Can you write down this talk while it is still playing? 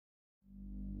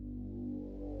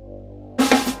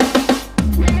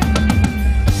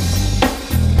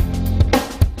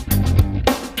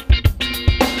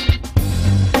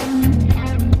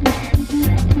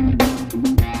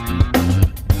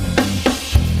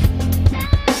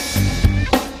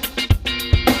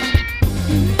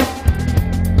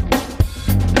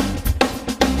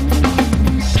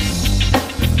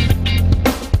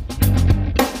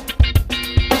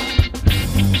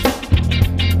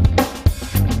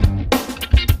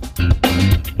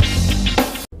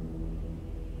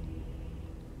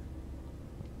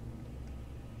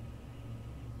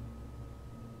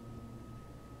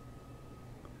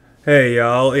Hey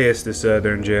y'all, it's the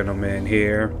Southern Gentleman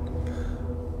here.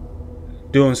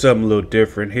 Doing something a little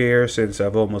different here since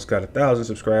I've almost got 1,000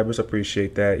 subscribers.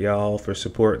 Appreciate that y'all for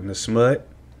supporting the smut.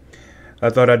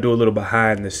 I thought I'd do a little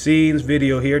behind the scenes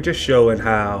video here, just showing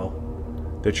how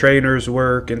the trainers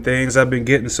work and things. I've been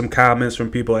getting some comments from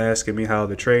people asking me how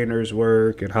the trainers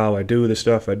work and how I do the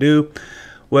stuff I do.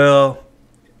 Well,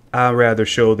 I'd rather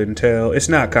show than tell. It's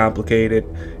not complicated.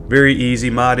 Very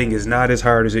easy. Modding is not as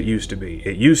hard as it used to be.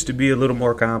 It used to be a little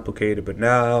more complicated, but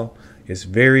now it's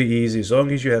very easy. As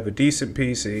long as you have a decent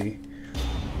PC,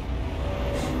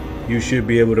 you should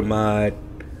be able to mod.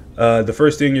 The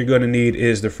first thing you're going to need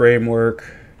is the framework,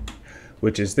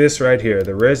 which is this right here,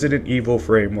 the Resident Evil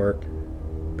framework.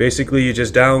 Basically, you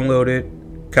just download it,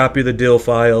 copy the DIL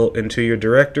file into your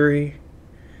directory,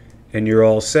 and you're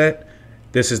all set.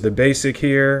 This is the basic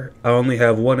here. I only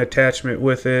have one attachment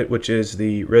with it, which is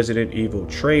the Resident Evil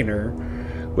Trainer,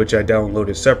 which I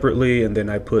downloaded separately, and then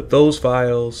I put those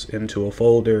files into a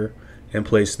folder and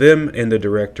place them in the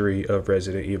directory of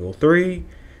Resident Evil 3,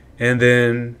 and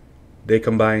then they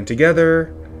combine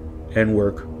together and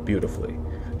work beautifully.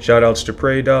 Shoutouts to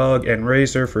Prey Dog and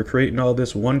Razor for creating all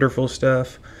this wonderful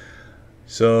stuff.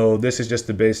 So this is just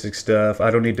the basic stuff.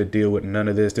 I don't need to deal with none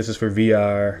of this. This is for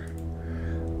VR.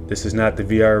 This is not the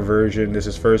VR version. This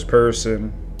is first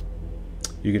person.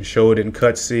 You can show it in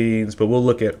cutscenes, but we'll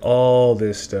look at all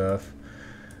this stuff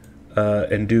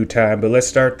in due time. But let's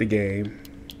start the game.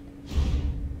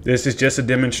 This is just a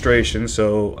demonstration,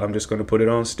 so I'm just going to put it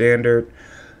on standard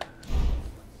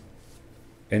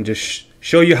and just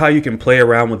show you how you can play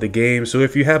around with the game. So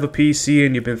if you have a PC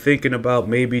and you've been thinking about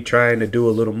maybe trying to do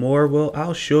a little more, well,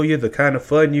 I'll show you the kind of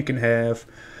fun you can have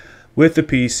with the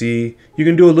PC. You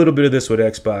can do a little bit of this with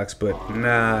Xbox, but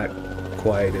not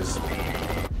quite as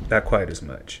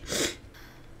much.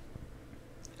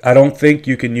 I don't think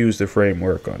you can use the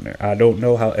framework on there. I don't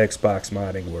know how Xbox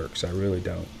modding works. I really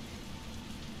don't.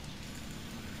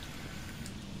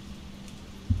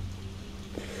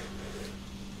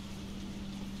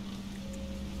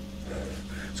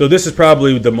 So this is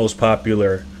probably the most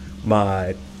popular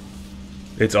mod.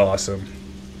 It's awesome.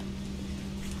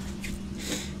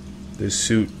 This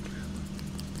suit,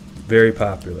 very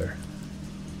popular.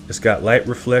 It's got light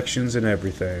reflections and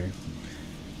everything.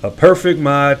 A perfect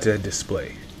mod to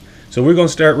display. So we're gonna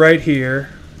start right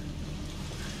here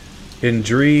in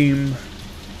Dream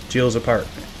Jill's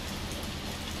apartment.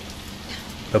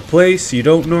 A place you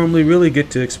don't normally really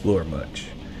get to explore much,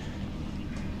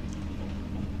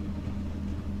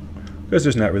 because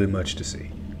there's not really much to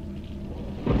see.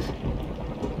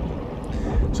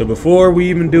 So before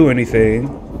we even do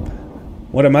anything,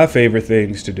 one of my favorite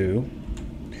things to do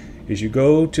is you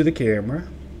go to the camera.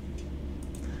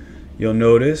 You'll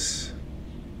notice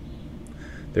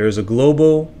there's a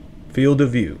global field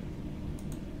of view,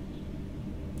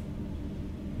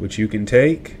 which you can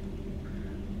take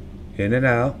in and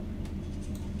out,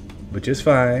 which is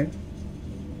fine.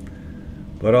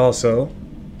 But also,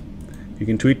 you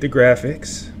can tweak the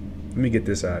graphics. Let me get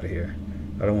this out of here.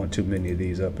 I don't want too many of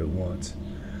these up at once.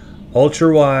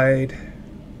 Ultra wide.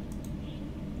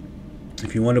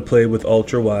 If you want to play with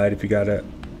ultra wide, if you got a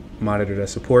monitor that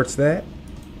supports that,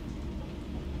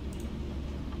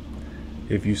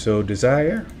 if you so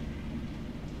desire.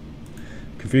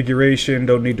 Configuration,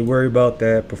 don't need to worry about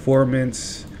that.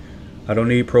 Performance, I don't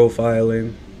need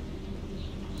profiling.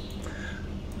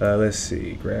 Let's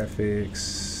see,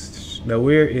 graphics.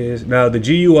 Now the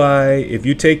GUI, if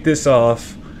you take this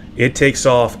off, it takes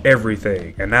off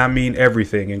everything, and I mean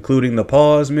everything, including the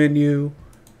pause menu.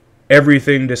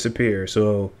 Everything disappears,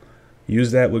 so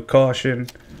use that with caution.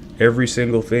 Every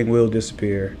single thing will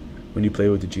disappear when you play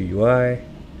with the GUI.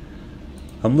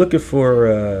 I'm looking for,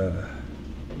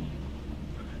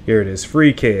 here it is,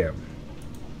 free cam.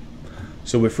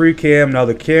 So with free cam, now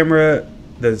the camera,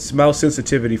 the mouse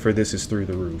sensitivity for this is through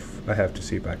the roof. I have to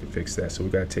see if I can fix that, so we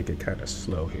gotta take it kind of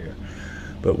slow here.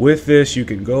 But with this, you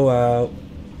can go outside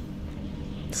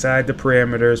the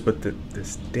parameters, but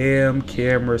this damn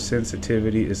camera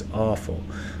sensitivity is awful.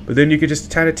 But then you could just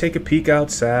kind of take a peek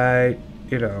outside,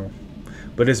 you know.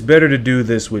 But it's better to do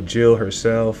this with Jill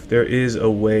herself. There is a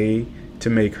way to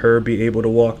make her be able to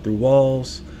walk through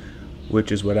walls,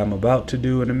 which is what I'm about to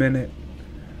do in a minute.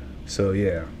 So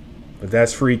yeah, but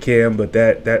that's free cam, but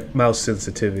that mouse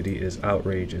sensitivity is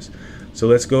outrageous. So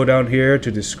let's go down here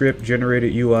to the script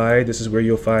generated UI. This is where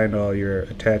you'll find all your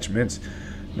attachments.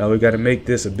 Now we've got to make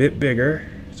this a bit bigger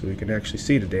so we can actually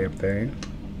see the damn thing.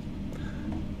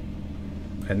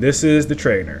 And this is the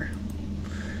trainer.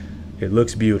 It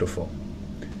looks beautiful.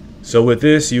 So with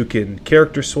this, you can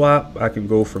character swap. I can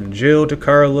go from Jill to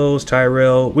Carlos,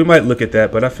 Tyrell. We might look at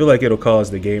that, but I feel like it'll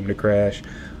cause the game to crash.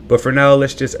 But for now,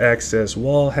 let's just access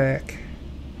wall hack.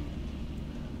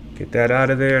 Get that out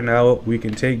of there. Now we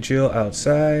can take Jill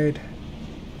outside.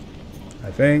 I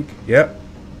think. Yep.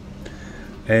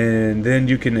 And then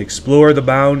you can explore the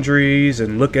boundaries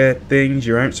and look at things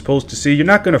you aren't supposed to see. You're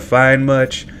not going to find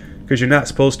much because you're not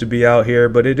supposed to be out here,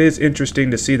 but it is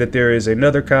interesting to see that there is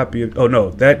another copy of... Oh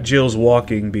no, that Jill's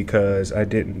walking because I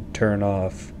didn't turn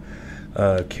off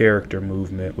character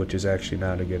movement, which is actually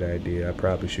not a good idea. I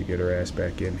probably should get her ass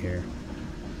back in here.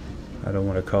 I don't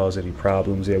want to cause any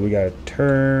problems. Yeah, we got to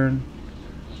turn...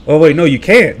 Oh wait, no, you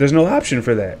can't. There's no option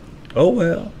for that. Oh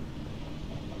well.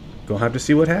 Gonna have to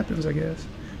see what happens, I guess.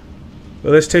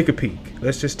 But let's take a peek.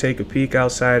 Let's just take a peek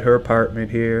outside her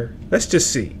apartment here. Let's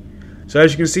just see. So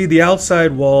as you can see, the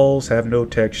outside walls have no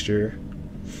texture.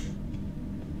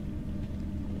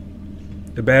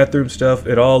 The bathroom stuff,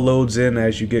 it all loads in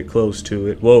as you get close to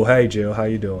it. Whoa, hey Jill, how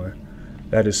you doing?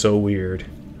 That is so weird.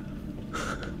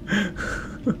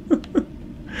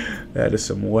 That is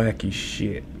some wacky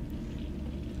shit.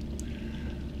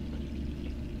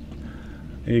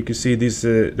 And you can see these,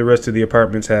 the rest of the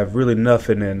apartments have really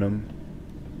nothing in them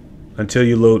until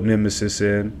you load Nemesis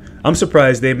in. I'm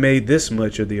surprised they made this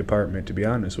much of the apartment, to be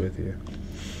honest with you.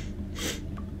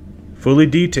 Fully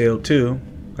detailed too,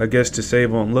 I guess to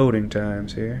save on loading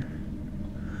times here.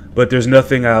 But there's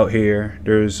nothing out here.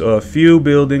 There's a few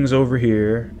buildings over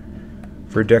here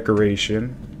for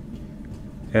decoration.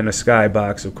 And a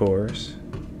skybox, of course.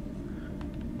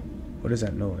 What is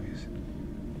that noise?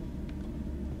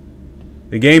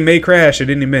 The game may crash at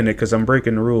any minute because I'm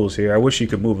breaking the rules here. I wish you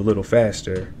could move a little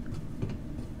faster.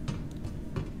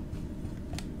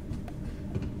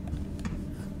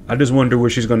 I just wonder where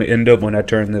she's going to end up when I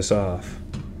turn this off.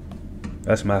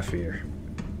 That's my fear.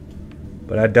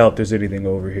 But I doubt there's anything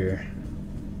over here.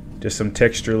 Just some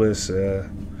textureless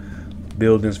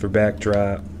buildings for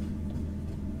backdrop.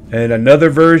 And another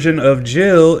version of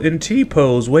Jill in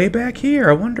T-pose way back here.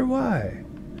 I wonder why.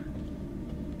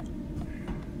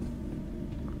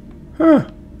 Huh.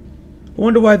 I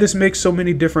wonder why this makes so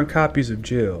many different copies of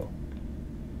Jill.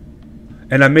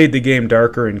 And I made the game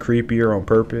darker and creepier on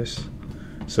purpose.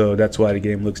 So that's why the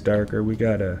game looks darker. We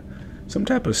got some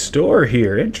type of store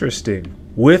here. Interesting.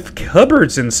 With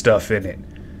cupboards and stuff in it.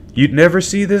 You'd never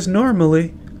see this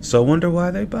normally. So I wonder why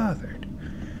they bothered.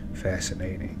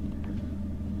 Fascinating.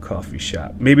 Coffee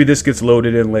shop. Maybe this gets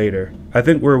loaded in later. I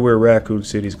think we're where Raccoon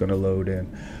City's going to load in.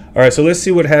 Alright, so let's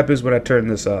see what happens when I turn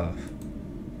this off.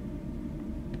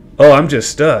 Oh, I'm just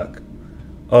stuck.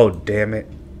 Oh, damn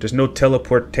it. There's no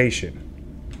teleportation.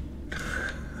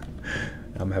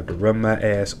 I'm going to have to run my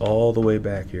ass all the way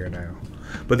back here now.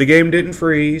 But the game didn't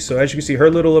freeze. So as you can see, her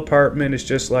little apartment is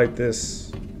just like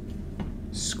this.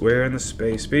 Square in the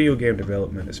space. Video game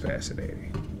development is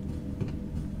fascinating.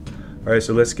 Alright,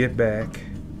 so let's get back.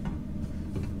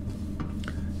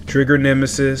 Trigger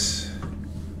Nemesis.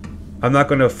 I'm not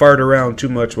going to fart around too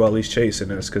much while he's chasing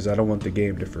us because I don't want the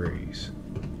game to freeze.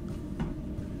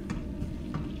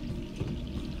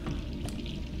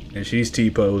 And she's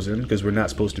T-posing because we're not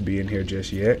supposed to be in here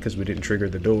just yet because we didn't trigger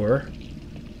the door.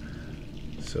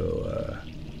 So,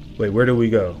 wait, where do we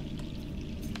go?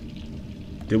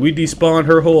 Did we despawn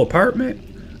her whole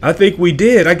apartment? I think we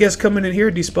did. I guess coming in here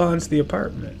despawns the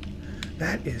apartment.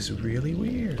 That is really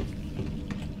weird.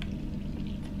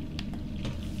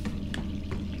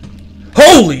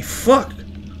 Holy fuck!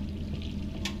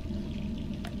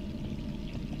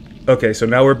 Okay, so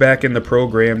now we're back in the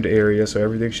programmed area, so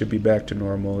everything should be back to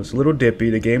normal. It's a little dippy.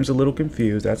 The game's a little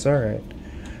confused. That's alright.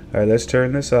 Alright, let's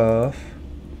turn this off.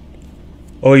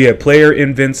 Oh yeah, player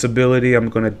invincibility. I'm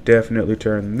going to definitely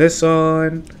turn this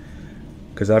on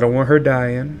because I don't want her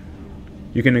dying.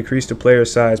 You can increase the player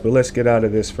size, but let's get out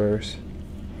of this first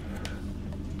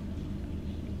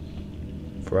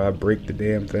before I break the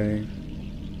damn thing.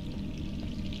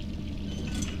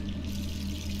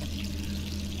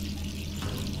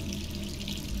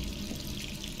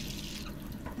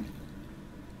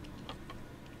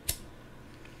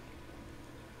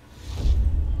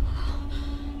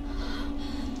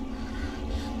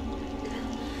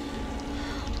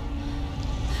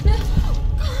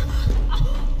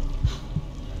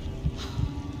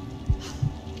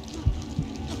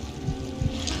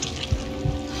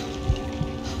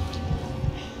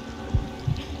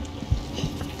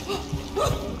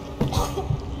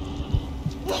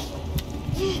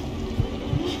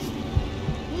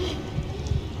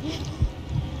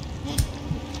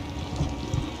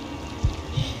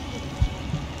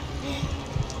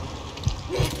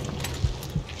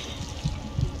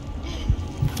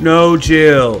 No,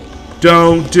 Jill.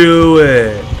 Don't do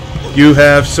it. You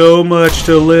have so much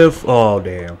to live. Oh,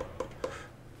 damn.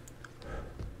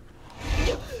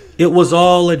 It was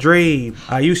all a dream.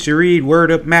 I used to read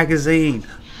Word Up magazine.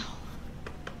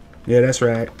 Yeah, that's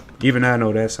right. Even I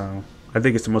know that song. I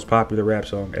think it's the most popular rap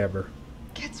song ever.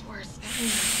 Gets worse every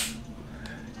night.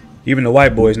 Even the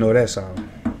white boys know that song.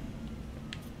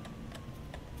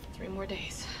 3 more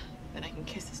days, then I can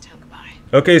kiss this town goodbye.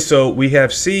 Okay, so we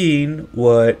have seen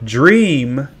what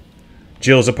Dream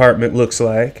Jill's apartment looks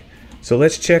like. So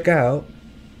let's check out.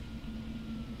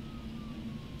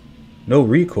 No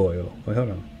recoil. Wait,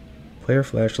 hold on. Player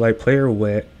flashlight, player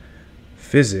wet,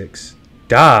 physics,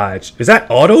 dodge. Is that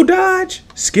auto dodge?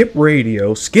 Skip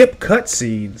radio, skip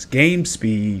cutscenes, game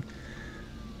speed.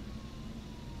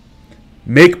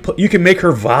 You can make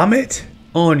her vomit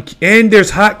on, and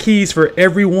there's hotkeys for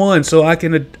everyone, so I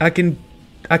can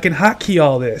hotkey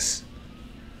all this.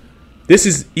 This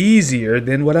is easier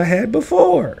than what I had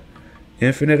before.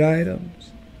 Infinite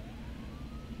items.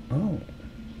 Oh.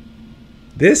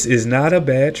 This is not a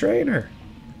bad trainer.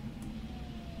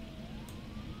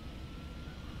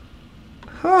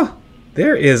 Huh.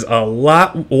 There is a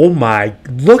lot. Oh my.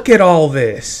 Look at all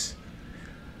this.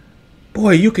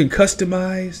 Boy, you can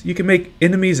customize. You can make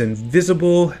enemies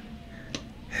invisible.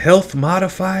 Health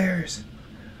modifiers.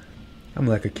 I'm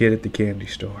like a kid at the candy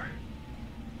store.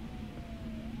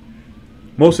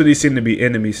 Most of these seem to be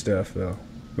enemy stuff, though.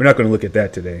 We're not going to look at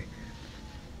that today.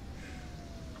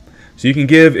 So you can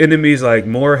give enemies like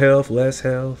more health, less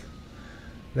health.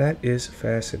 That is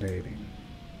fascinating.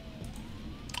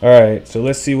 Alright, so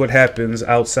let's see what happens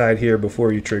outside here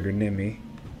before you trigger Nimi.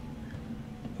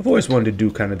 I've always wanted to do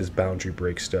kind of this boundary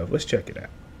break stuff. Let's check it out.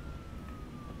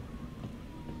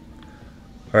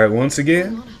 Alright, once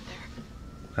again.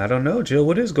 I don't know, Jill.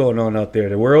 What is going on out there?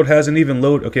 The world hasn't even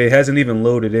loaded. Okay, it hasn't even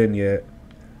loaded in yet.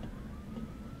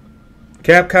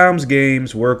 Capcom's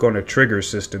games work on a trigger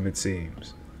system, it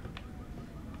seems.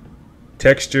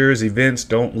 Textures, events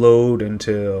don't load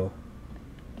until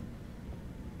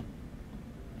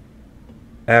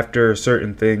after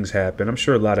certain things happen. I'm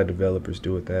sure a lot of developers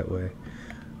do it that way.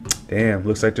 Damn,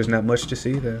 looks like there's not much to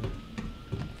see then.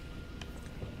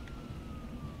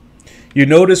 You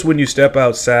notice when you step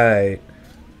outside,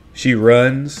 she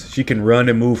runs. She can run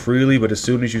and move freely, but as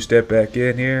soon as you step back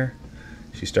in here,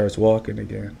 she starts walking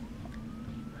again.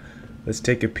 Let's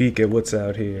take a peek at what's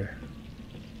out here.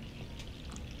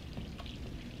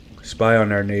 Spy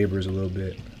on our neighbors a little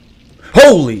bit.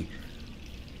 Holy!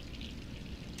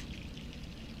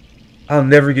 I'll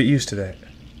never get used to that.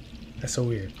 That's so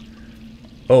weird.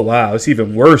 Oh, wow. It's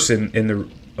even worse in the...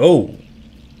 Oh.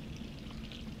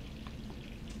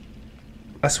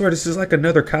 I swear this is like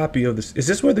another copy of this. Is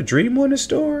this where the Dream one is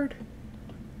stored?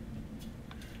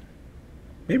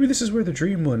 Maybe this is where the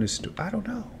Dream one is stored. I don't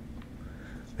know.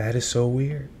 That is so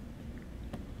weird.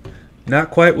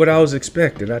 Not quite what I was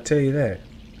expecting, I'll tell you that.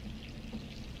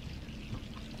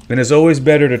 And it's always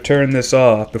better to turn this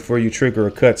off before you trigger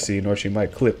a cutscene, or she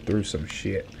might clip through some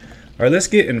shit. Alright, let's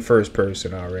get in first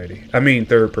person already. I mean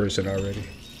third person already.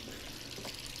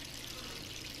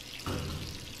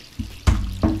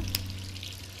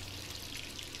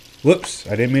 Whoops,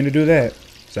 I didn't mean to do that.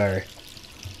 Sorry.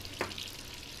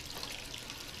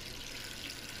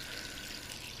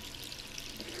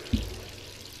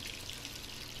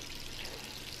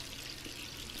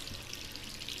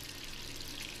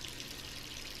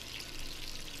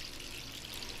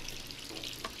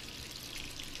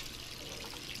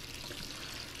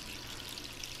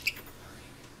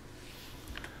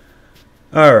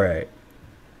 All right.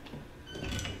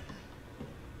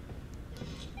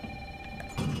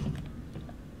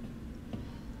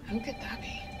 Who could that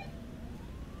be?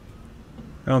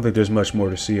 I don't think there's much more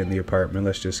to see in the apartment.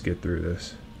 Let's just get through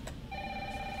this.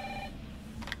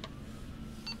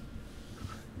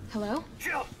 Hello?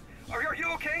 Jill, are you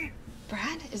okay?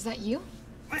 Brad, is that you?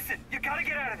 Listen, you gotta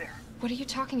get out of there. What are you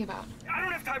talking about? I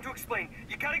don't have time to explain.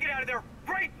 You gotta get out of there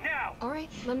right now. All right,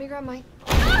 let me grab my...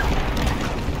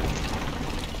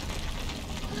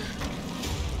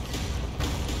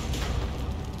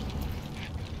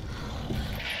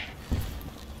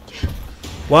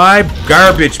 Why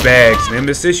garbage bags,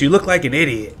 Nemesis? You look like an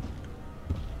idiot.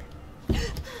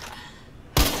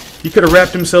 He could have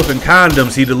wrapped himself in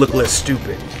condoms, he'd have looked less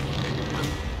stupid.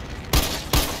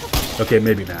 Okay,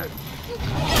 maybe not.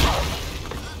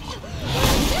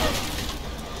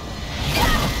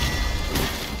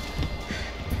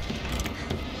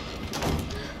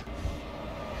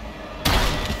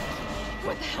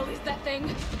 What the hell is that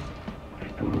thing?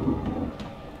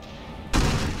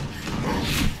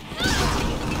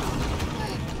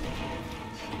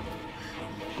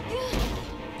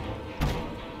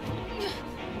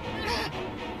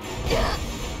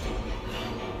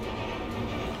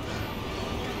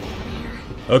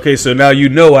 Okay, so now you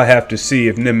know I have to see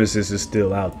if Nemesis is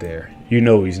still out there. You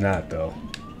know he's not, though.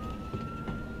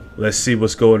 Let's see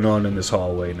what's going on in this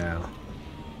hallway now.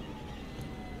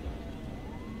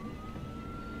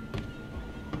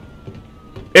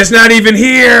 It's not even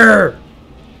here!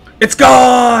 It's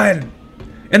gone!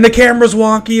 And the camera's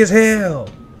wonky as hell.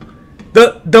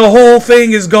 The whole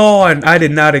thing is gone. I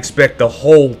did not expect the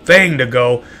whole thing to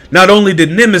go. Not only did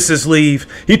Nemesis leave,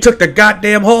 he took the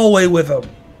goddamn hallway with him.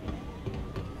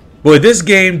 Boy, this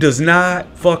game does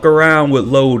not fuck around with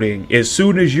loading. As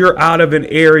soon as you're out of an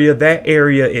area, that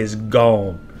area is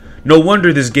gone. No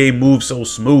wonder this game moves so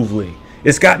smoothly.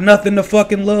 It's got nothing to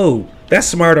fucking load. That's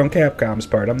smart on Capcom's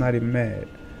part. I'm not even mad.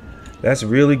 That's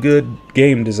really good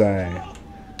game design.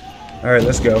 Alright,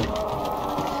 let's go.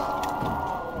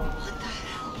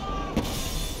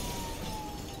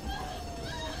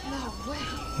 No way.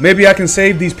 Maybe I can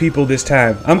save these people this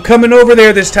time. I'm coming over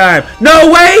there this time.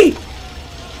 No, wait!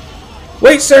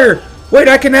 Wait, sir! Wait,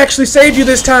 I can actually save you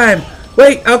this time!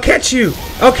 Wait, I'll catch you!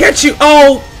 I'll catch you!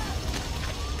 Oh!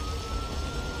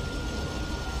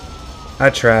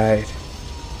 I tried.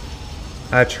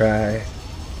 I tried.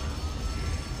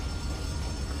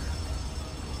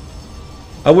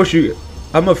 I wish you...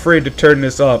 I'm afraid to turn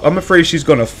this off. I'm afraid she's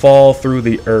gonna fall through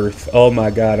the earth. Oh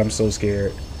my god, I'm so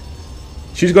scared.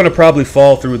 She's gonna probably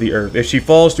fall through the earth. If she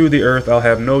falls through the earth, I'll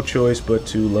have no choice but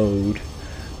to load.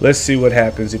 Let's see what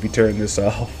happens if you turn this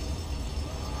off.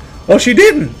 Oh, she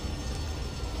didn't!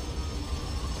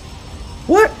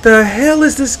 What the hell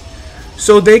is this?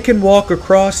 So they can walk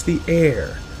across the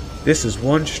air. This is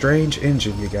one strange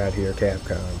engine you got here,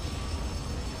 Capcom.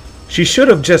 She should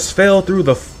have just fell through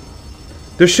the...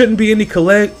 There shouldn't be any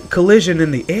collision in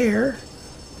the air.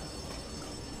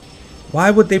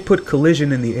 Why would they put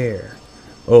collision in the air?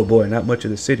 Oh boy, not much of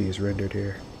the city is rendered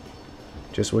here.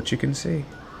 Just what you can see.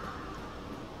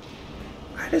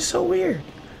 That is so weird.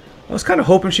 I was kind of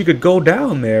hoping she could go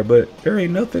down there, but there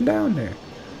ain't nothing down there.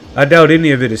 I doubt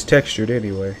any of it is textured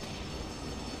anyway.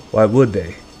 Why would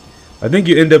they? I think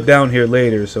you end up down here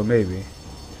later, so maybe.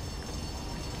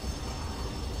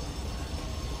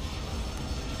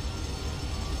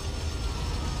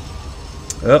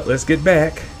 Well, let's get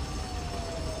back.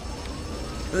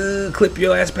 Clip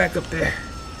your ass back up there.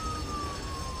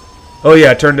 Oh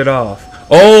yeah, I turned it off.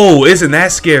 Oh, isn't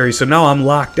that scary? So now I'm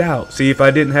locked out. See, if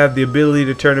I didn't have the ability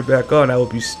to turn it back on, I would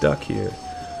be stuck here.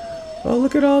 Oh,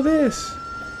 look at all this.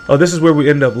 Oh, this is where we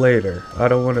end up later. I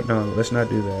don't want to... No, let's not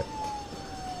do that.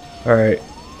 Alright.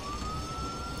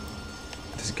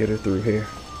 Just get her through here.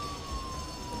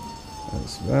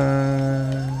 That's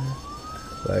fine.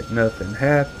 Like nothing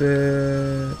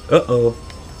happened. Uh-oh.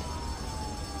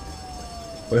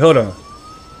 Wait, hold on.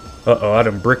 Uh-oh, I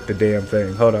done bricked the damn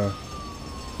thing. Hold on.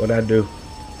 What'd I do?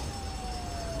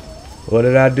 What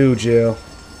did I do, Jill?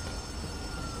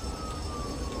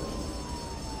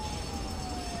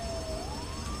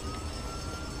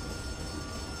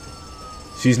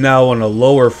 She's now on a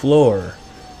lower floor.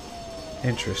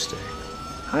 Interesting.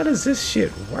 How does this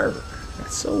shit work?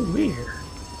 That's so weird.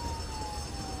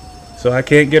 So I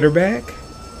can't get her back?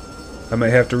 I might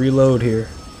have to reload here.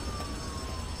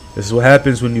 This is what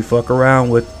happens when you fuck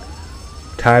around with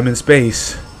time and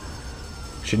space.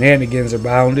 Shenanigans are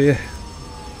bounded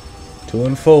to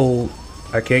unfold.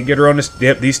 I can't get her on this.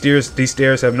 Yep, these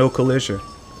stairs have no collision.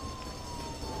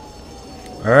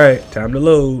 Alright, time to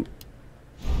load.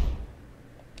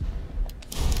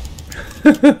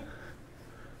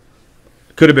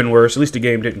 Could have been worse. At least the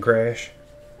game didn't crash.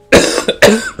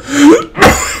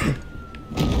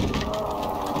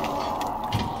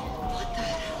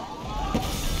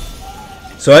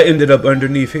 So I ended up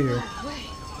underneath here.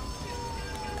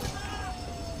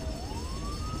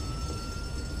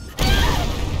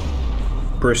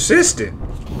 Persistent.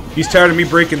 He's tired of me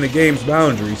breaking the game's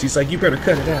boundaries. He's like, you better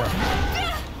cut it out.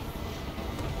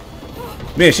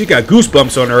 Man, she got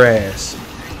goosebumps on her ass.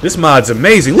 This mod's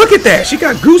amazing. Look at that. She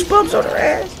got goosebumps on her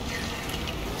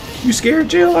ass. You scared,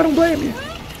 Jill? I don't blame you.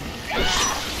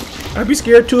 I'd be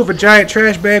scared too if a giant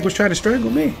trash bag was trying to strangle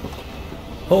me.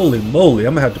 Holy moly.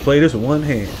 I'm going to have to play this with one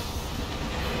hand.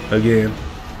 Again.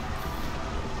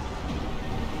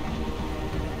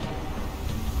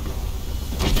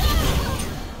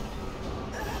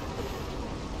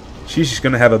 She's just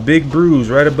going to have a big bruise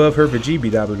right above her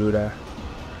Vajibidabadooda.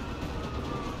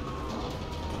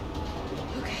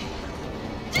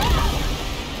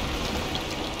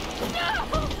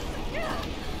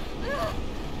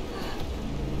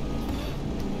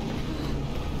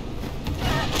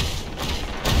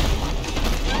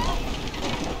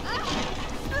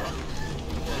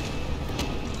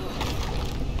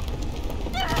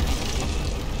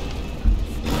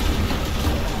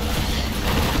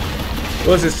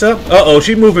 Was it something? Uh-oh,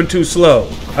 she's moving too slow.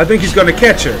 I think he's gonna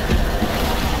catch her.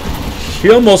 He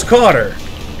almost caught her.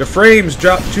 The frames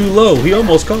dropped too low. He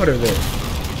almost caught her there.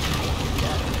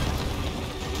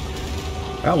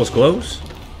 That was close.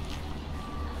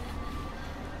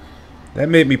 That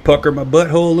made me pucker my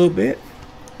butthole a little bit.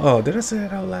 Oh, did I say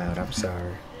that out loud? I'm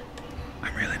sorry.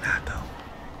 I'm really not, though.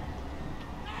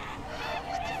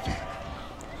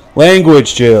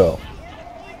 Language, Jill.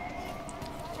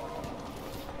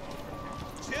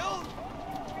 Jill?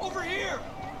 Over here!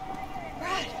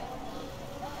 Brad,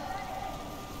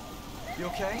 You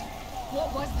okay?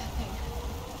 what was that thing?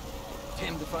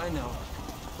 Damned if I know.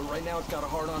 But right now it's got a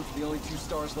hard on for the only 2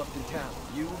 stars left in town.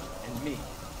 You and me.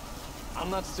 I'm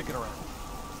not sticking around.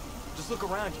 Just look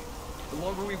around you. The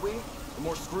longer we wait, the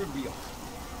more screwed we are.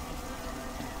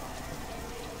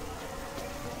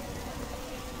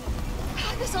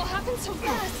 How'd this all happen so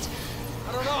fast?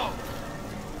 I don't know.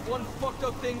 One fucked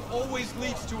up thing always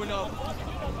leads to another.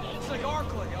 It's like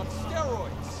Arklay on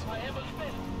steroids.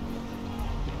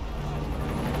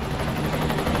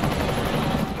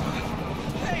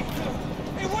 Hey!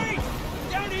 Hey, wait!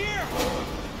 Down here!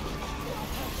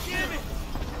 Damn it!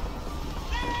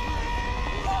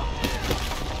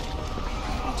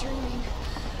 I'm dreaming.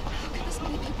 How could this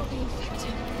many people be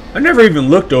infected? I never even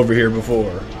looked over here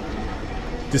before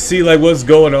to see like what's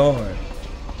going on.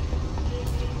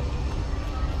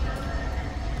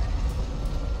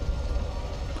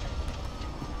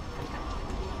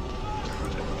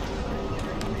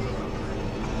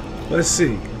 Let's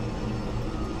see.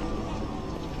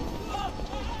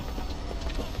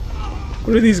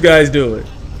 What are these guys doing?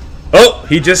 Oh,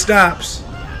 he just stops.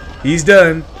 He's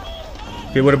done.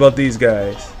 Okay, what about these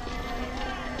guys?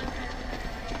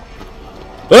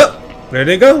 Oh, there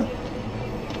they go.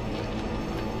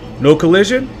 No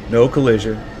collision? No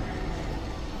collision.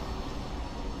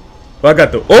 Well, I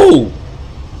got the... Oh!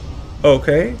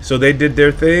 Okay, so they did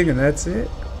their thing and that's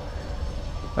it?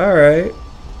 Alright.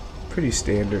 Pretty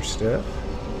standard stuff.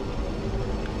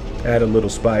 Add a little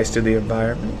spice to the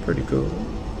environment. Pretty cool.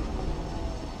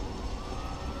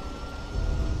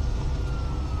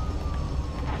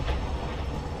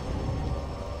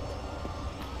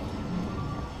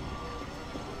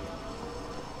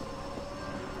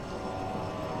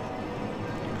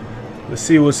 Let's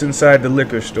see what's inside the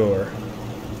liquor store.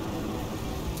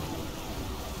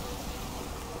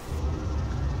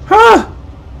 Huh!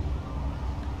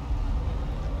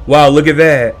 Wow, look at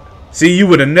that. See, you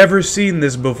would have never seen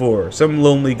this before. Some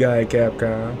lonely guy at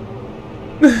Capcom.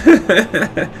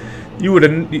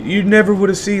 You never would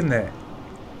have seen that.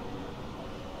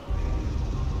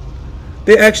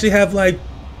 They actually have like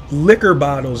liquor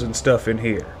bottles and stuff in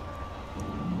here.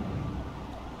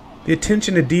 The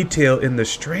attention to detail in the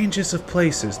strangest of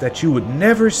places that you would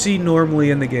never see normally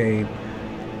in the game.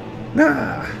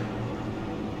 Nah.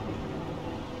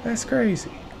 That's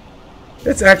crazy.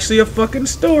 It's actually a fucking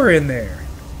store in there.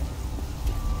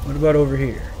 What about over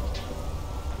here?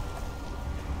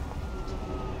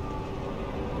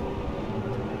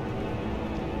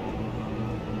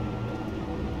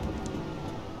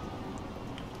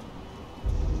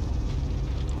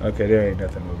 Okay, there ain't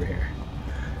nothing over here.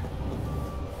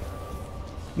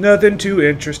 Nothing too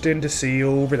interesting to see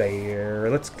over there.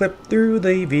 Let's clip through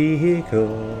the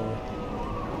vehicle.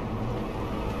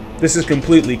 This is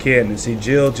completely canon. See,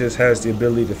 Jill just has the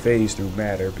ability to phase through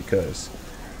matter because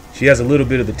she has a little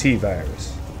bit of the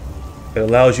T-virus. It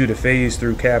allows you to phase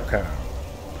through Capcom.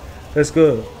 Let's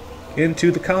go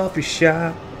into the coffee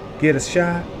shop. Get a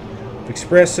shot of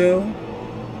espresso.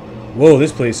 Whoa,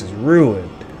 this place is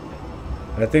ruined.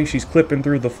 I think she's clipping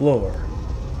through the floor.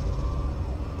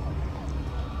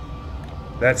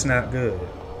 That's not good.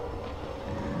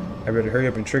 I better hurry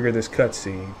up and trigger this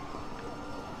cutscene.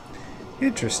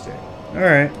 Interesting.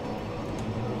 Alright.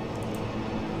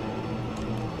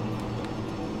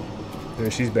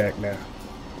 There, she's back now.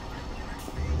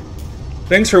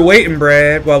 Thanks for waiting,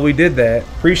 Brad, while we did that.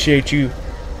 Appreciate you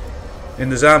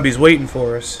and the zombies waiting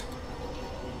for us.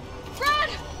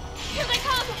 Brad! Here they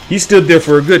come! He stood there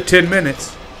for a good 10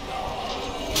 minutes.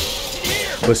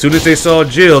 But as soon as they saw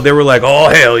Jill, they were like, oh,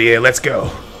 hell yeah, let's go.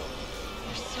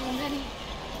 There's so many.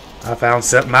 I found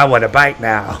something I want to bite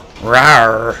now.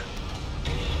 Rawr.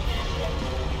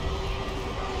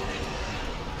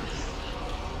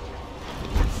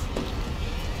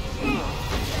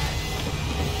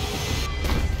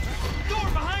 Door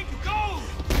behind you, go!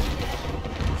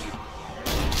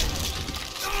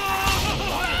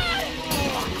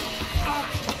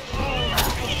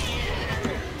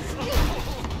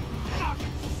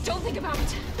 Don't think about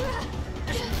it.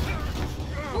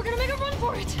 We're gonna make a run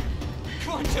for it.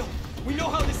 Come on, Jill. We know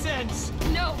how this ends.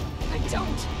 No, I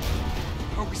Don't.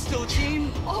 Are we still a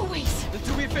team? Always. Then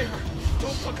do me a favor.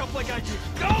 Don't fuck up like I did.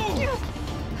 Go!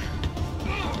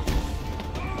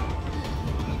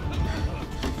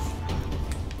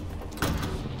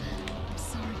 I'm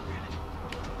sorry,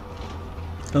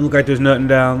 Brad. Don't look like there's nothing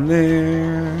down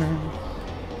there.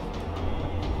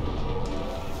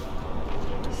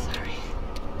 Sorry.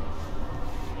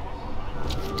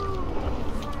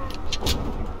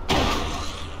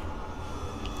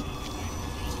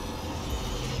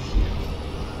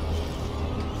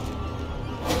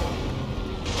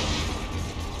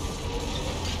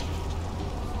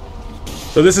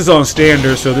 So this is on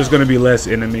standard, so there's going to be less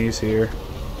enemies here.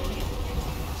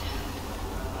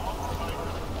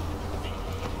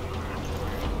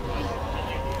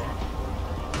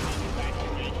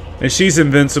 And she's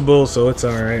invincible, so it's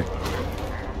alright.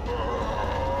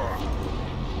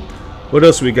 What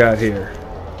else we got here?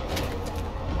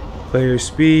 Player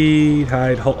speed,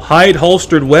 hide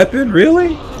holstered weapon?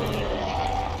 Really?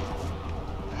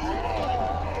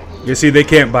 You see, they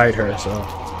can't bite her, so.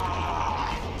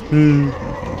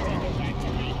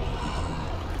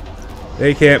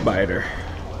 They can't bite her.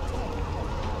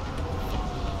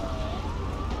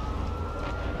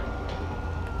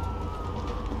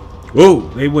 Whoa,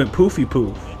 they went poofy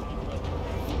poof.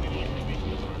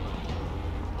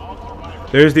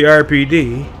 There's the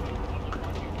RPD.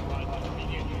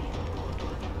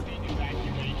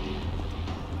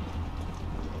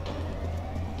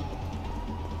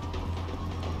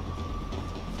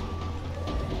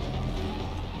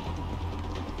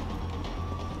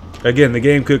 Again, the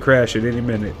game could crash at any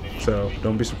minute, so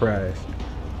don't be surprised.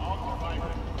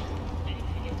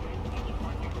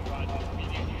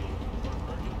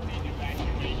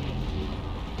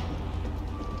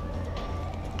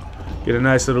 Get a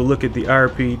nice little look at the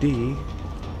RPD.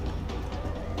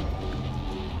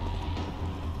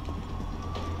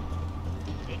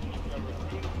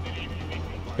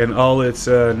 And all its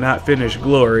not finished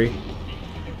glory.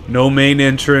 No main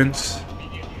entrance.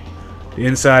 The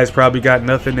inside's probably got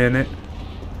nothing in it.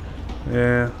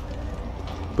 Yeah.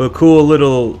 But cool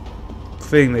little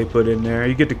thing they put in there.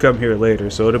 You get to come here later,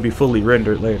 so it'll be fully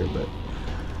rendered later, but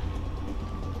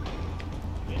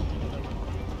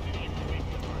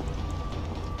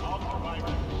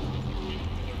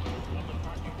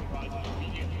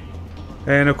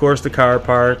and of course the car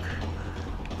park.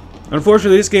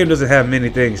 Unfortunately, this game doesn't have many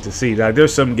things to see. Like,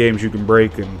 there's some games you can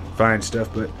break and find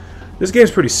stuff, but this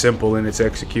game's pretty simple in its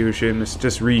execution. It's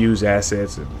just reuse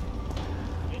assets and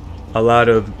a lot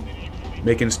of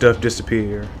making stuff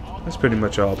disappear. That's pretty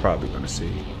much all I'm probably going to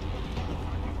see.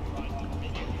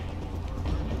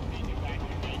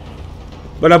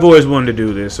 But I've always wanted to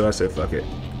do this, so I said fuck it.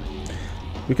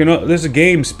 We can. There's a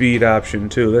game speed option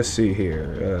too. Let's see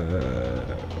here.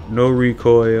 No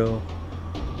recoil,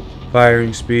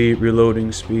 firing speed,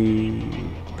 reloading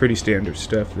speed. Pretty standard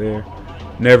stuff there.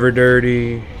 Never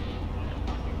dirty.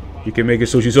 You can make it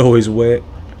so she's always wet.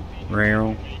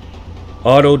 Round.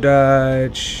 Auto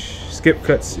dodge. Skip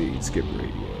cutscene. Skip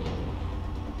radio.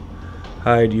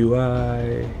 Hide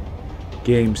UI.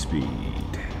 Game speed.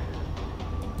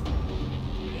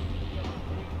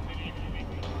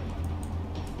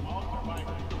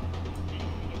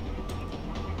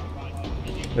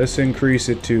 Let's increase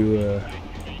it to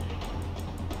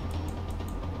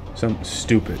something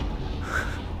stupid.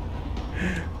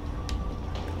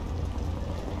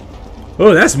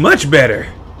 Oh, that's much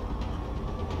better.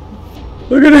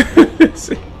 Look at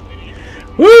that.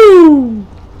 Woo!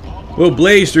 We'll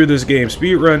blaze through this game.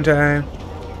 Speed run time.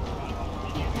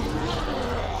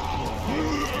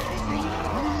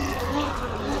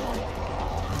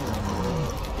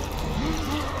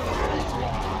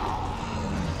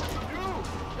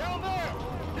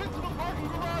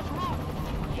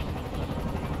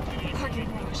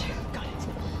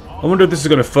 I wonder if this is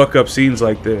gonna fuck up scenes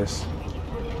like this.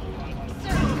 Sir,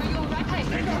 are you alright?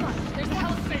 Hey, come on. There's the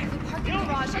elevator. The parking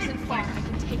garage isn't far. I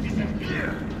can take you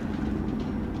there.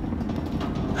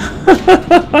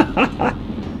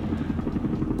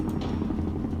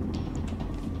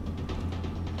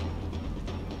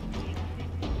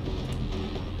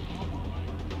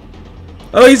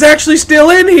 Oh, he's actually still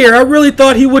in here. I really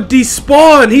thought he would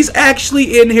despawn. He's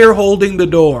actually in here holding the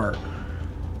door.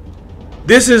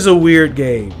 This is a weird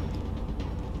game.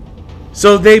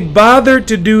 So they bothered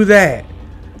to do that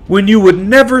when you would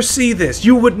never see this.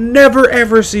 You would never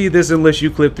ever see this unless you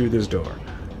clip through this door.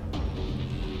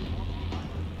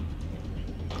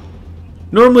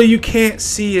 Normally you can't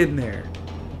see in there.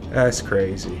 That's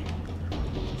crazy.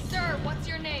 Sir, what's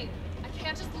your name? I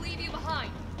can't just leave you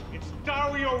behind. It's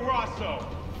Dario Rosso.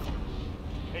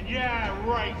 And yeah,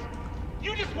 right.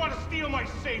 You just want to steal my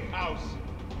safe house.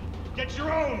 Get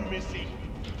your own, Missy.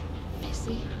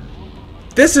 Missy?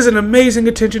 This is an amazing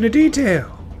attention to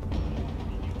detail.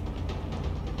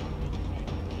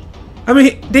 I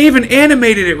mean, they even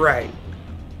animated it right.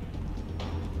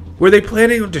 Were they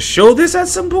planning to show this at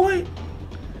some point?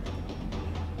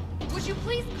 Would you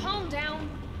please calm down?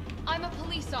 I'm a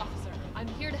police officer. I'm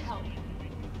here to help.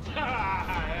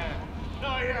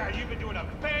 Oh yeah, you've been doing a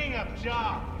bang-up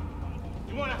job.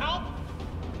 You want to help?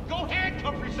 Go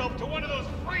handcuff yourself to one of those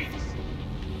freaks.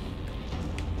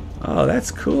 Oh,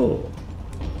 that's cool.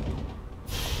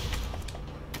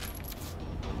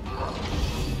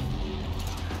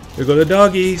 Here go the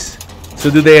doggies. So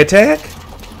do they attack?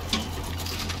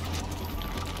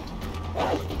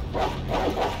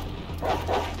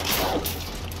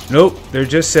 Nope, they're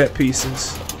just set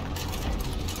pieces.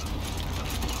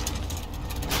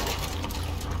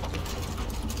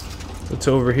 What's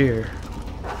over here?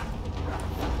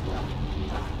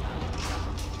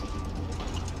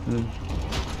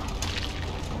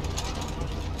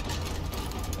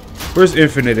 Where's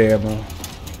infinite ammo?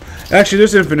 Actually,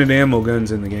 there's infinite ammo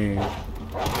guns in the game.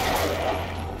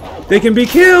 They can be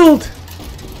killed!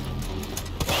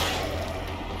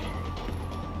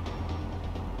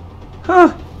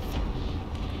 Huh.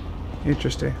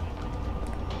 Interesting.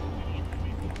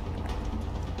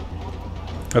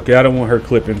 Okay, I don't want her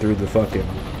clipping through the fucking...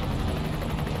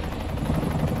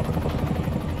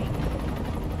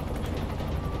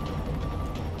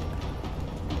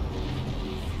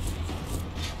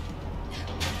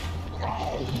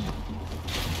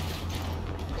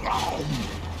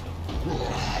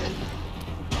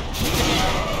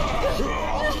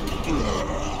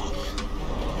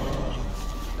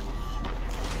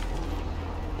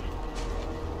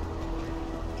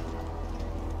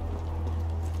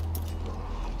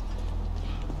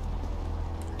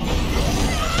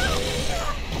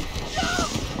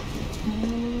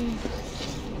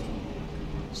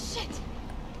 Shit!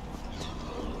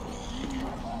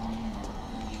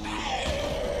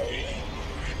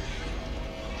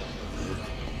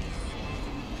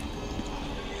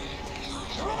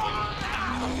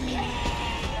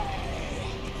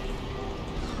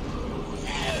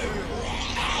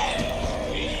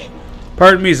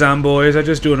 Pardon me, zomboys. I'm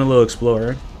just doing a little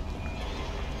exploring.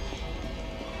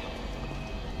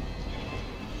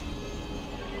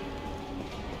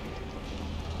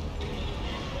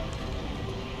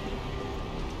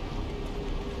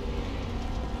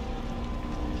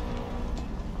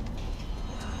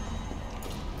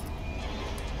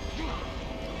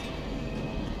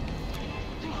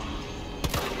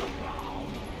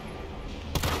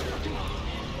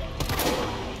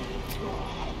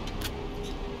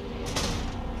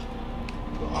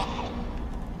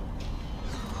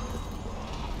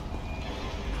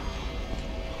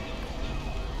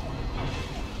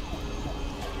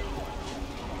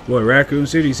 Boy, Raccoon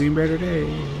City seen better days.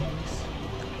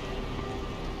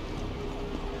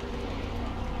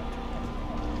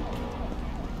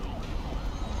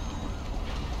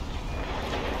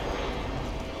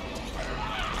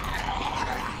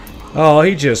 Oh,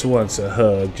 he just wants a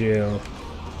hug, Jill.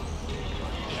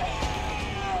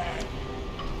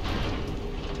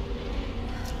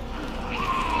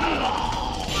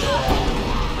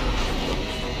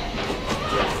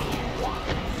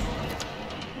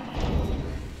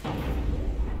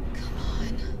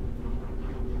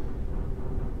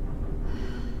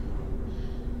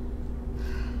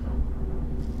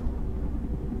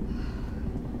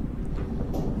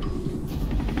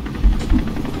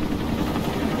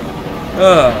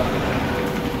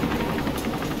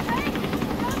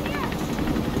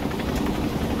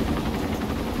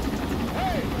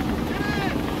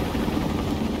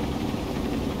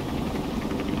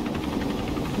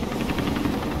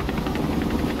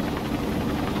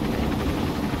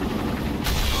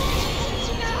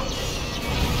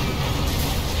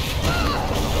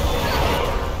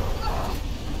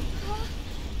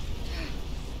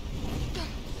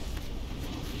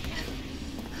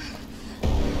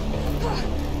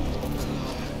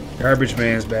 Garbage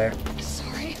man's back.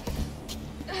 Sorry.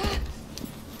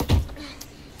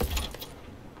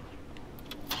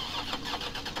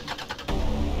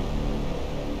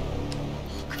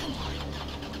 Come on.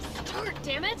 Start,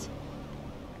 damn it.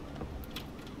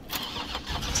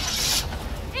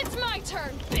 It's my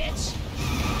turn, bitch.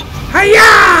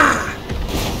 Hiya!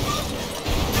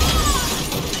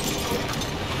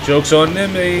 Joke's on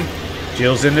them, eh?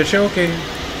 Jill's in the choking.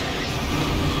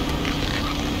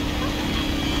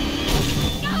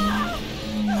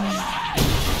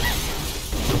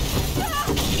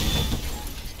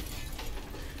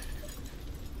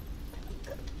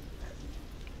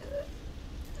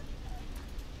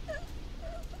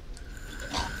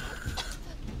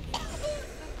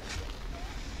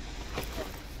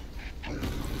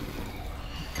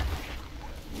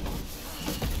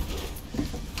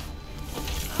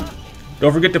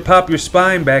 Don't forget to pop your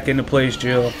spine back into place,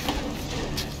 Jill.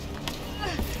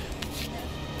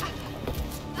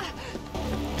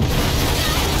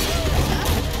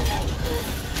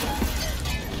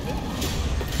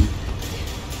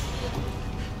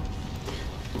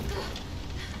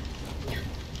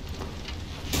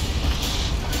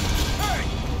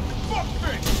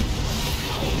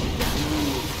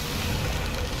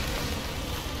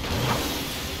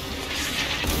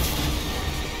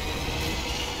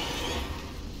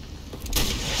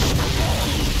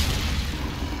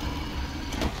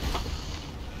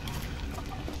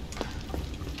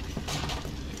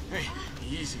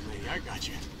 Easy, lady. I got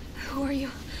you. Who are you?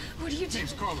 What are you doing?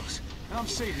 Name's Carlos, and I'm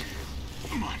saving you.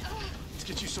 Come on. Let's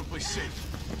get you someplace safe.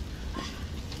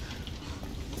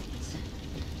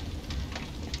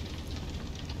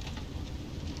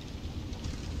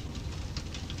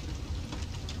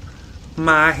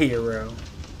 My hero.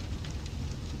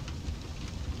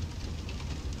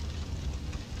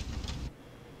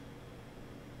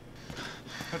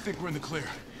 I think we're in the clear.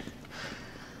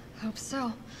 Hope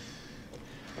so.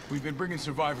 We've been bringing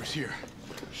survivors here.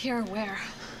 Here where?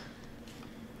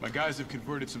 My guys have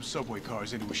converted some subway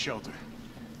cars into a shelter.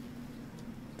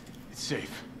 It's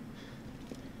safe.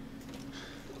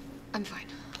 I'm fine.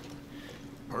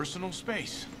 Personal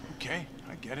space. Okay,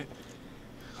 I get it.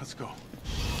 Let's go.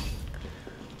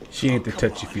 She ain't the Oh,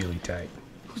 come on. touchy-feely type.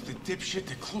 Who's the dipshit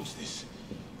that closed this?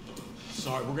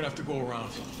 Sorry, we're gonna have to go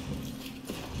around.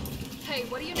 Hey,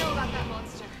 what do you know about that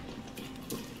monster?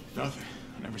 Nothing.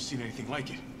 I've never seen anything like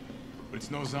it. But it's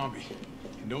no zombie.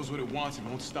 It knows what it wants and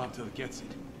won't stop till it gets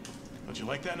it. Don't you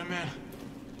like that in a man?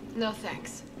 No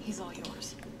thanks. He's all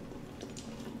yours.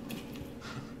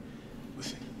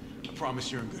 Listen, I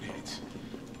promise you're in good hands.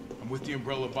 I'm with the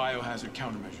Umbrella Biohazard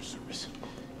Countermeasure Service.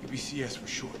 UBCS for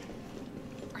short.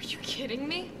 Are you kidding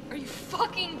me? Are you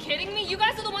fucking kidding me? You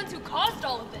guys are the ones who caused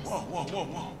all of this. Whoa, whoa, whoa,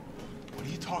 whoa. What are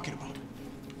you talking about?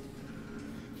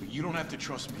 You don't have to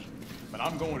trust me, but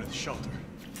I'm going to the shelter.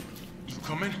 You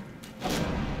coming?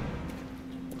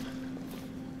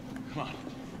 Come on,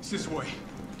 it's this way.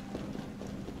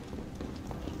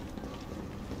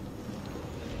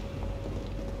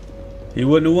 He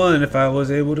wouldn't have won if I was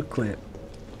able to clip.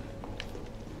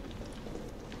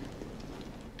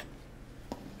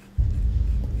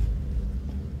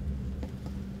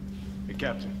 Hey,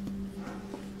 Captain.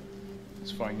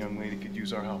 This fine young lady could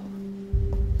use our help.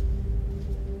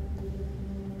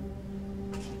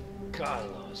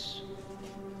 Carlos,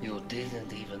 you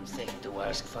didn't even think to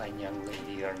ask fine young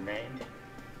lady her name?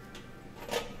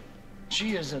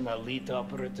 She is an elite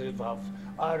operative of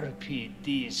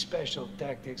RPD, Special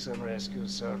Tactics and Rescue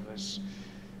Service.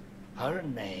 Her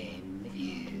name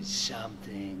is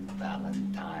something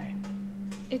Valentine.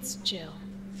 It's Jill.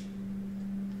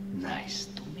 Nice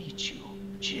to meet you,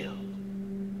 Jill.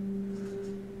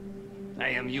 I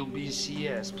am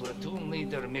UBCS Platoon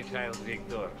Leader Mikhail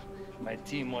Viktor. My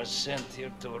team was sent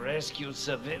here to rescue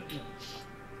civilians.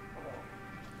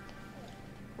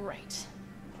 Right.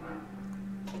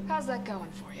 How's that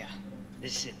going for you? The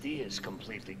city is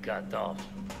completely cut off,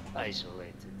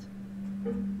 isolated.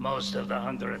 Most of the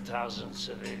 100,000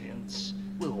 civilians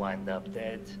will wind up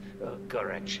dead.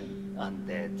 Correction,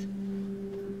 undead.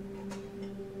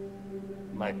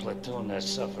 My platoon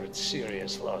has suffered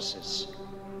serious losses.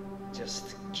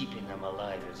 Just keeping them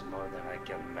alive is more than I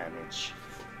can manage.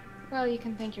 Well, you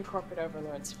can thank your corporate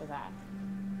overlords for that.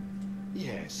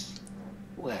 Yes.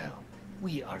 Well,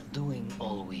 we are doing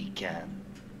all we can.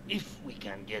 If we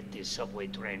can get this subway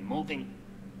train moving,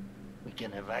 we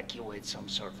can evacuate some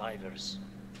survivors.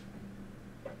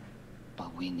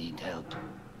 But we need help.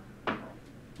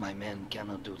 My men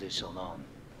cannot do this alone.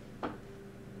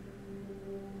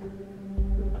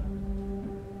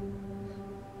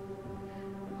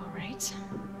 All right.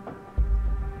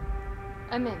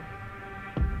 I'm in.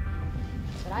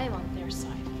 But I am on their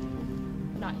side,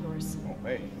 not yours. Oh,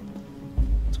 hey.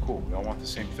 It's cool. We all want the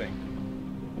same thing.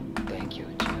 Thank you,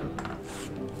 Jill.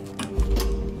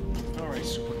 All right,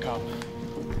 Super Cop.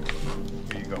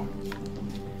 Here you go.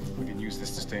 We can use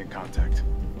this to stay in contact.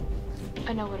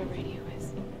 I know what a radio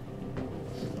is.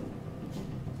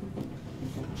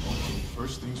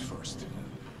 First things first.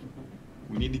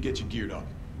 We need to get you geared up.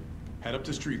 Head up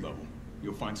to street level.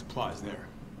 You'll find supplies there.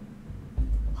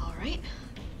 All right.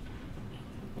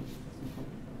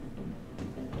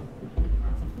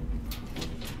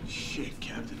 Shit,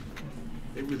 Captain.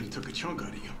 They really took a chunk out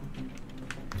of you.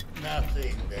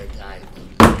 Nothing that I will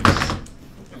miss.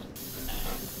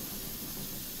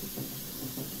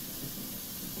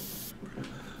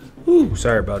 Ooh,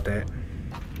 sorry about that.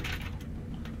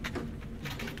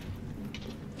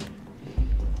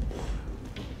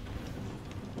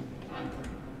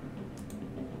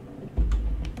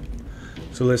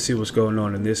 So let's see what's going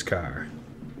on in this car.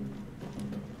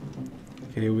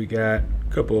 Okay, we got a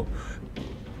couple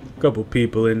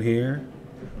people in here.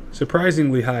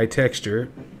 Surprisingly high texture.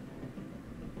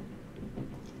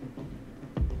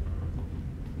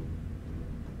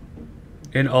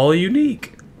 And all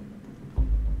unique.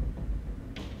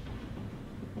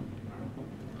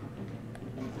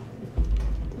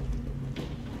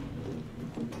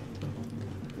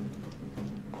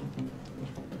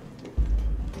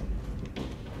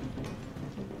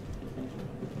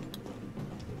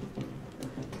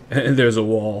 And there's a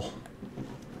wall.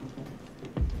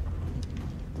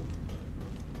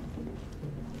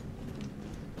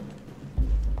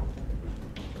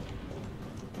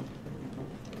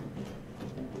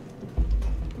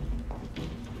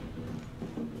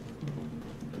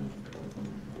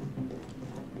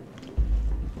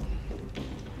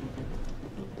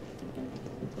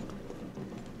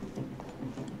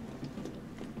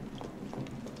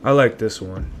 I like this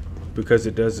one because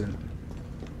it doesn't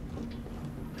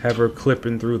have her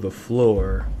clipping through the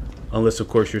floor, unless of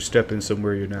course you're stepping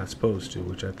somewhere you're not supposed to,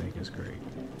 which I think is great.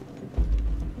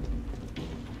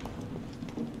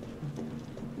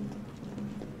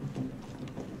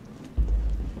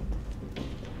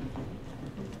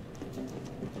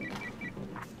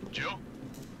 Joe,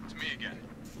 it's me again.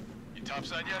 You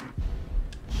topside yet?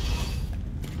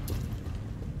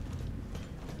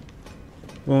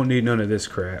 Won't need none of this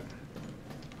crap.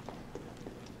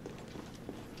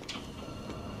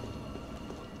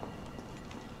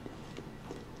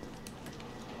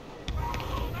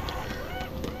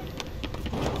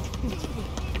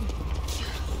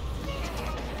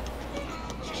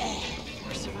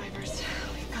 We're survivors.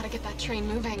 We've got to get that train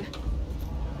moving.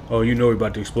 Oh, you know we're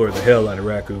about to explore the hell out of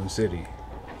Raccoon City.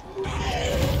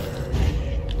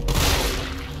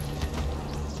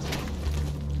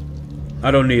 I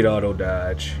don't need auto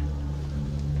dodge.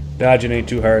 Dodging ain't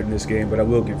too hard in this game, but I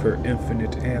will give her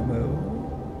infinite ammo.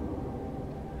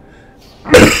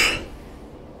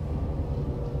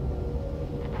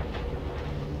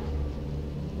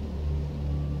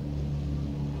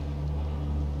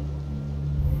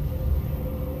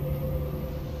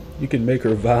 You can make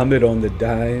her vomit on the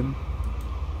dime.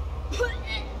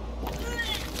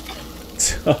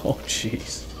 Oh,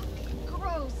 jeez.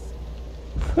 Gross.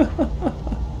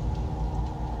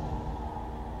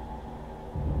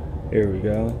 Here we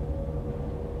go.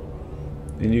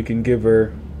 And you can give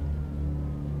her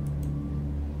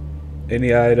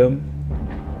any item.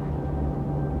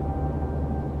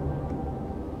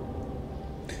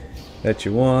 That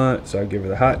you want. So I give her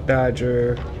the hot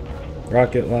dodger,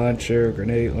 rocket launcher,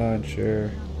 grenade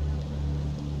launcher.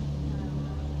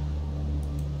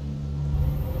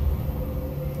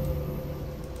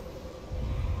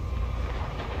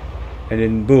 And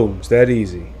then boom, it's that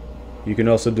easy. You can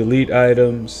also delete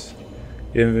items,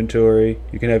 inventory.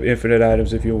 You can have infinite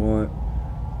items if you want.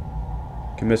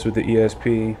 You can mess with the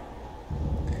ESP.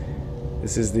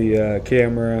 This is the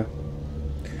camera.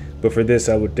 But for this,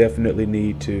 I would definitely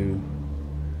need to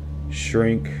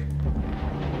shrink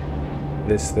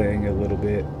this thing a little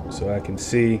bit so I can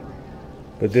see.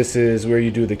 But this is where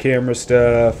you do the camera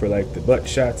stuff, or like the butt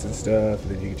shots and stuff.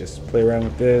 Then you can just play around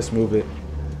with this, move it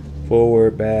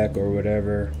forward, back, or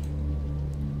whatever.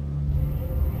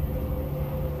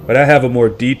 But I have a more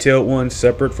detailed one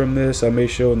separate from this. I may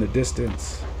show in the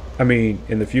distance. I mean,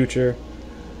 in the future.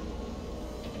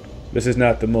 This is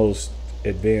not the most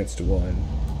advanced one.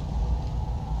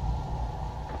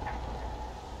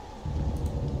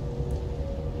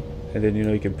 And then, you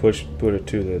know, you can put it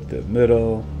to the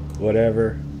middle,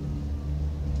 whatever.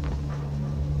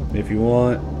 If you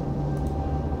want,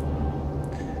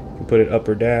 you can put it up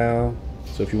or down.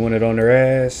 So if you want it on their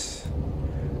ass,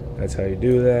 that's how you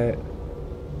do that.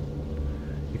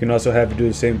 You can also have to do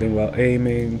the same thing while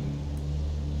aiming.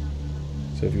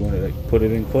 So if you want to like put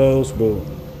it in close, boom,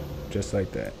 just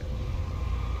like that.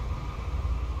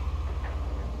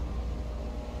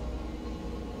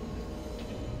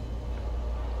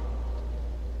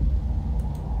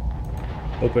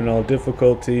 Open all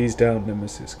difficulties, down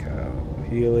Nemesis count,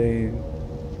 healing.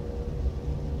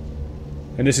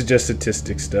 And this is just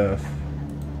statistic stuff.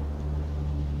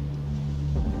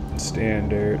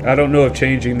 Standard. I don't know if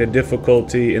changing the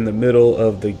difficulty in the middle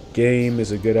of the game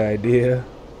is a good idea.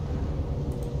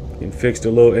 You can fix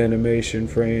the low animation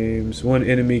frames. One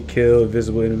enemy kill,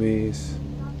 visible enemies.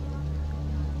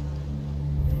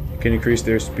 You can increase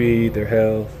their speed, their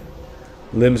health.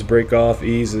 Limbs break off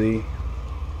easily.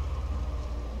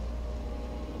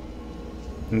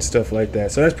 And stuff like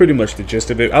that. So that's pretty much the gist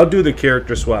of it. I'll do the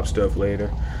character swap stuff later.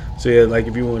 So yeah, like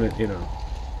if you want to, you know,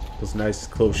 those nice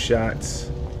close shots.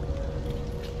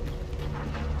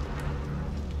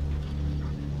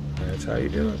 That's how you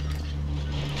do it.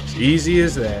 It's easy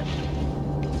as that.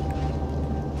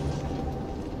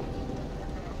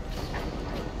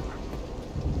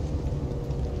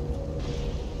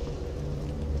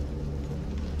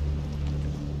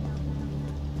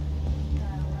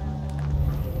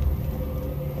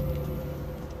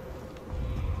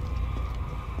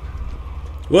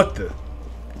 What the?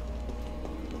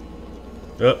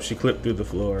 Oh, she clipped through the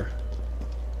floor.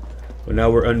 Well, now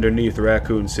we're underneath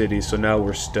Raccoon City, so now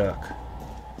we're stuck.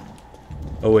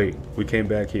 Oh wait, we came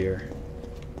back here.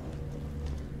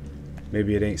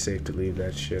 Maybe it ain't safe to leave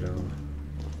that shit on.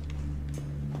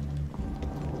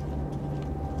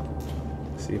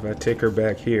 See, if I take her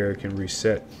back here, I can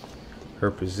reset her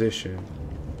position.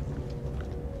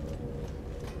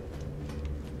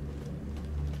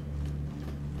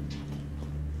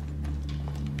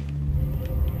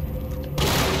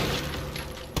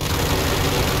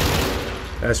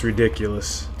 That's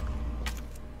ridiculous.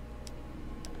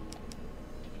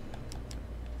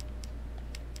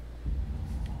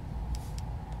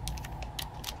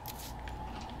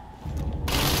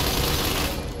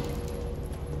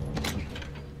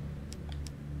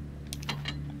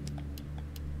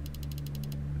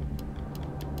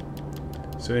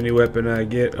 So any weapon I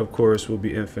get, of course, will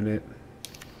be infinite.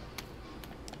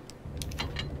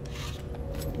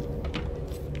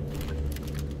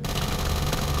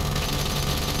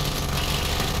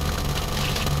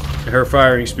 Her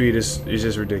firing speed is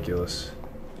just ridiculous.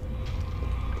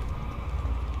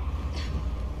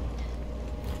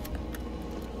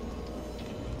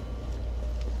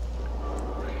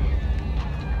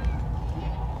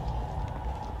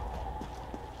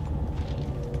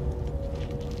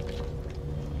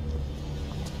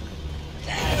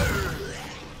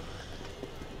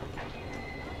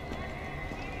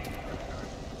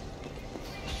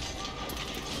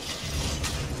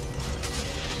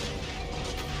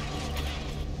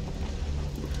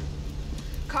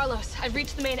 Carlos, I've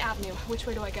reached the main avenue. Which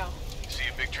way do I go? See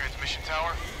a big transmission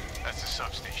tower? That's the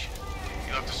substation.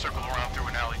 You'll have to circle around through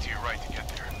an alley to your right to get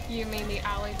there. You mean the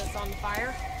alley that's on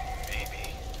fire?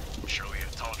 Maybe. Surely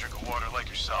a tall drink of water like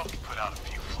yourself can put out a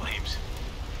few flames.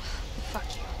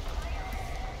 Fuck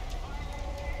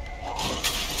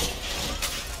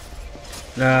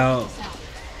you. Now,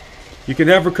 you can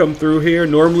have her come through here.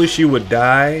 Normally she would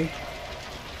die.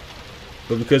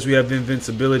 But because we have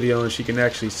invincibility on, she can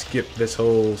actually skip this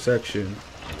whole section.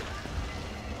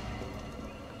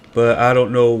 But I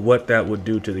don't know what that would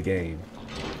do to the game.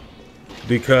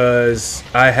 Because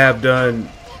I have done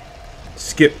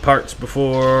skip parts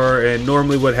before, and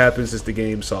normally what happens is the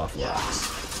game soft locks.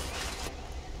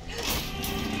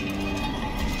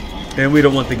 And we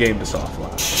don't want the game to soft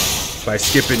lock. By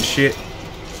skipping shit.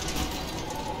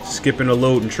 Skipping a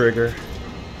loading trigger.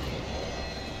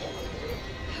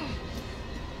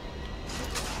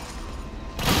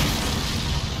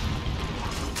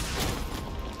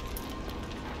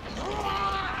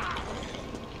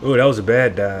 Oh, that was a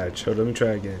bad dodge. Hold on, let me try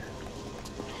again.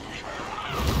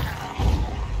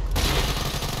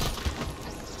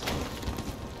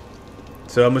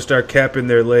 So I'm gonna start capping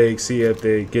their legs, see if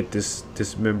they get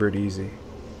dismembered easy.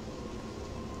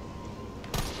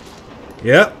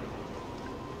 Yep.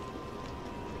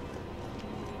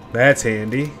 That's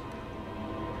handy.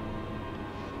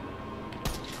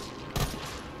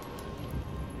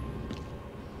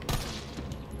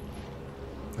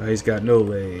 Oh, he's got no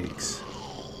legs.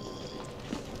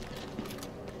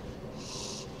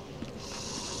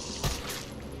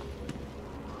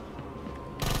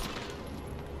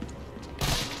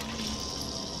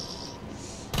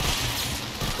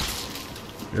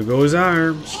 There go his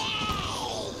arms.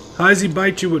 How does he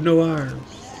bite you with no arms?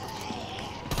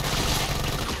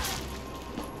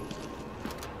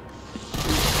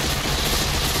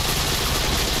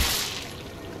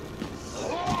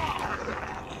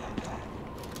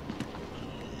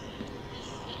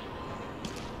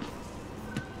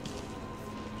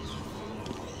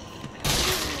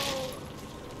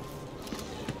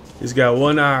 He's got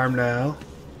one arm now.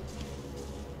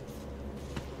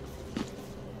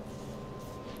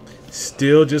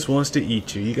 Still just wants to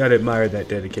eat you. You gotta admire that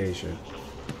dedication.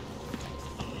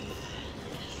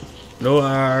 No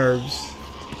arms.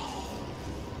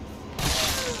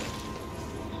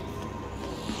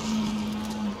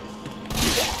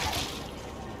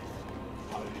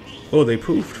 Oh, they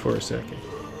poofed for a second.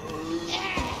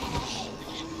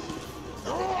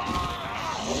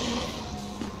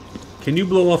 Can you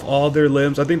blow off all their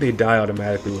limbs? I think they die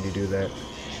automatically when you do that.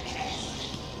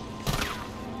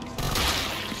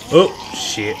 Oh,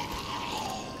 shit.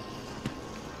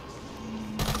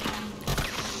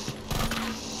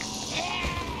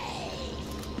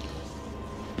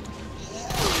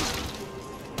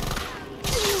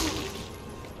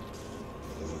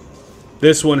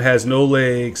 This one has no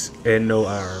legs and no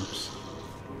arms.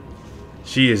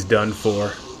 She is done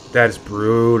for. That is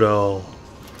brutal.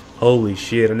 Holy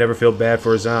shit, I never felt bad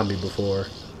for a zombie before.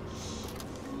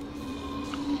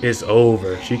 It's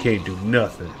over. She can't do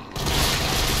nothing.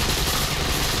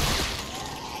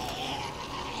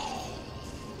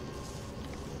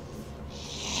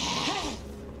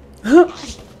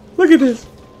 Look at this.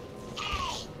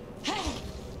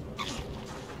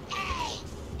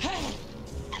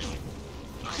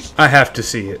 I have to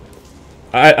see it.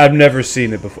 I've never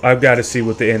seen it before. I've got to see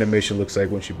what the animation looks like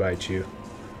when she bites you.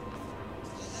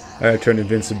 I gotta turn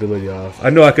invincibility off. I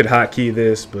know I could hotkey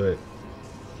this, but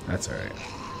that's alright.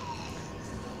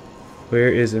 Where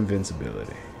is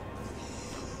invincibility?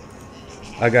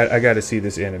 I got to see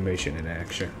this animation in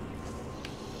action.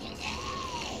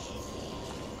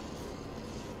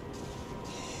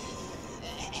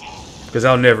 Because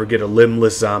I'll never get a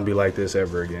limbless zombie like this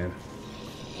ever again.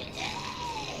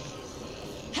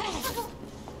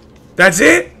 That's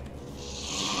it?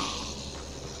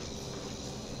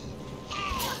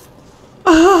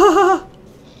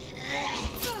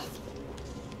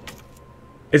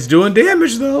 It's doing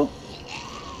damage though.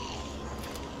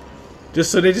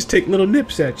 Just so they just take little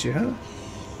nips at you, huh?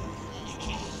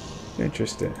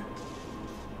 Interesting.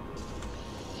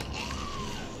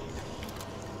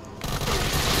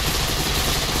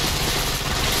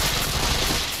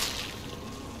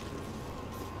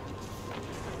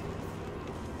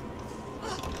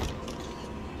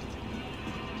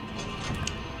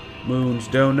 Moon's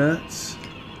Donuts.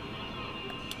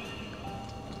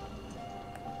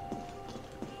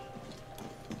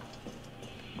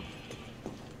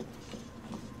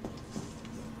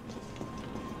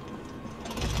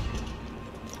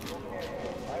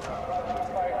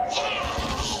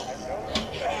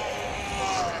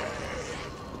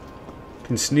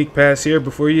 Can sneak past here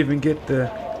before you even get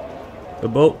the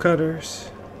bolt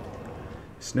cutters.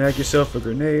 Snag yourself a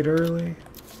grenade early.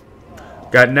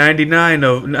 Got 99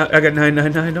 of them. I got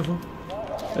 999 of them.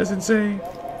 That's insane.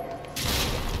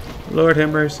 Lord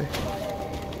have mercy.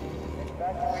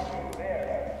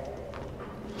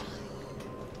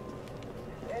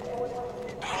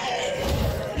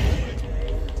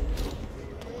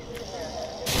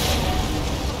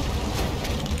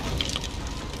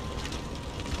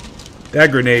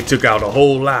 That grenade took out a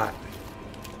whole lot.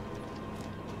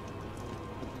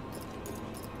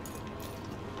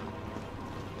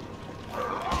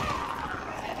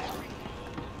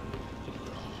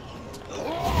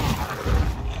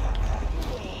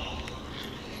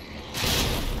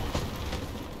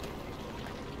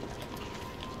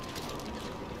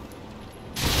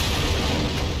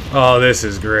 Oh, this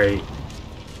is great.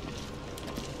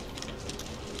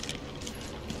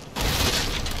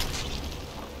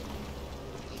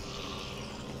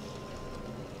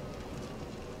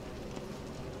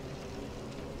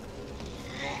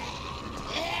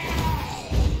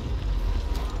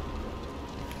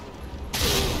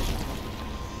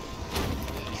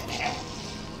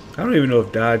 I don't even know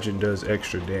if dodging does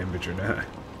extra damage or not.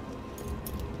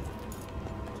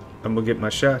 I'm gonna get my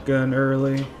shotgun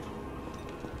early.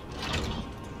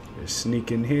 Just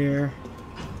sneak in here.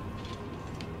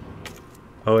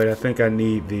 Oh wait, I think I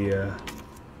need the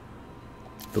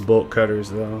bolt cutters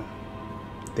though.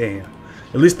 Damn.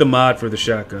 At least the mod for the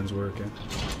shotgun's working.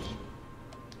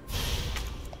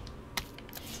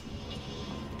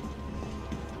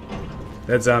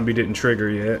 That zombie didn't trigger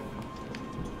yet.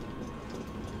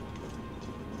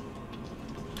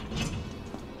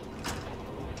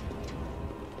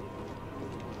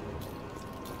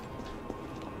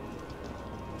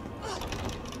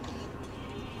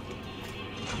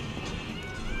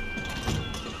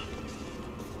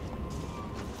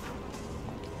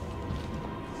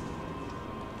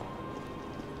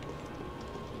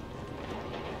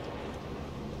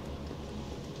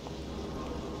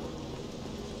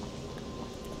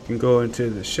 Can go into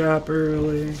the shop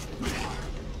early.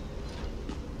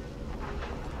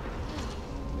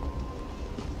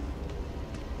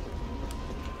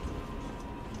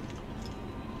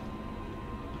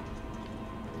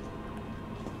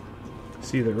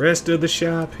 See the rest of the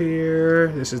shop here.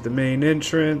 This is the main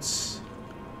entrance.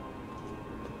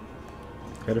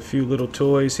 Got a few little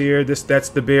toys here. That's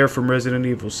the bear from Resident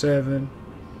Evil 7.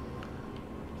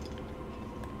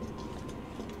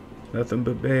 Nothing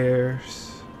but bears.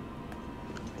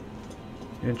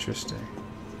 Interesting.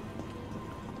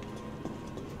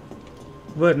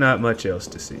 But not much else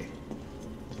to see.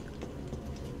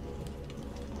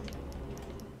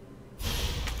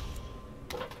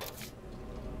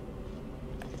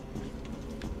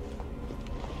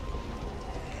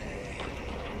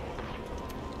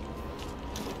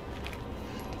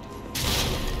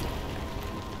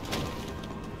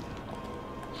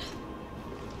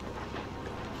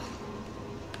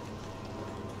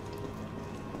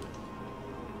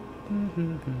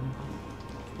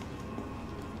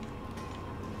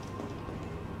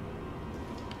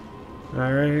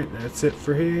 Alright, that's it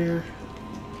for here.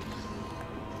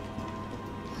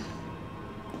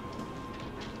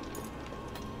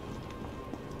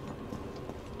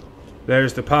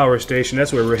 There's the power station.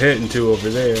 That's where we're heading to over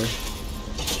there.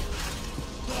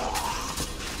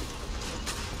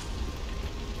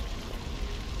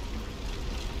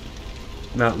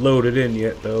 Not loaded in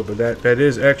yet though, but that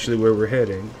is actually where we're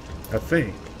heading, I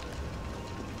think.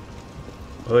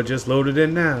 Well, it just loaded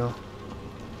in now.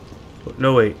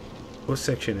 No, wait. What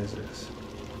section is this?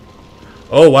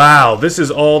 Oh, wow. This is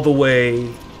all the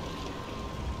way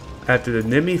after the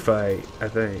Nemi fight, I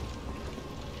think.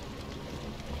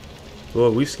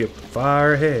 Well, we skipped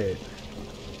far ahead.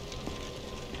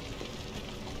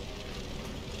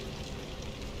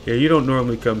 Yeah, you don't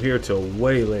normally come here till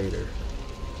way later.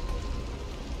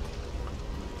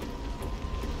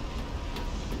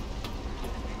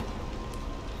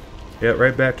 Yeah,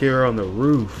 right back here on the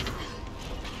roof.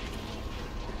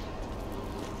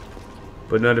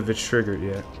 But none of it's triggered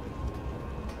yet.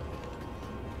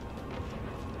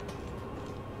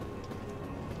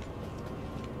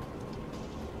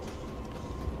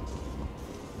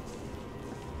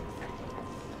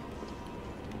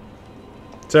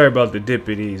 Sorry about the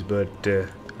dippities, but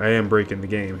I am breaking the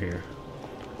game here.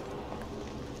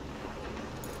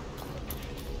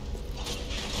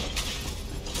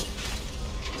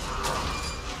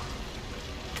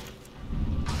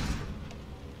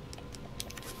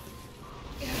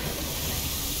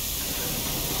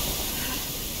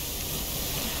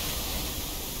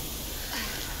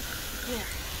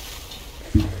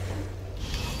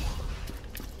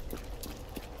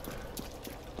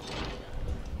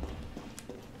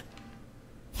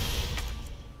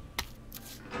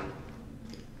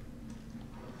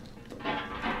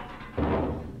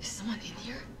 Is someone in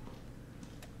here?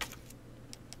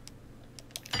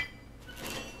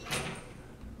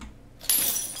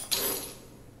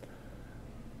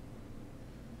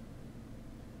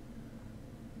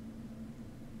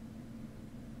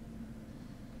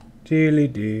 Dilly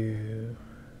do.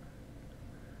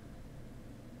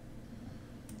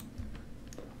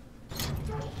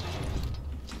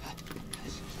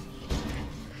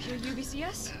 You're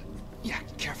UBCS? Yeah,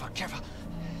 careful, careful.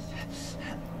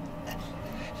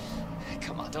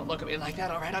 Come on, don't look at me like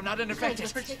that, all right? I'm not an infected.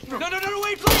 let's take No, care no, no, no,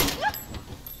 wait, please!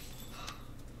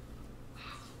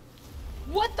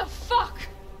 What the fuck?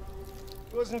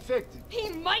 He was infected.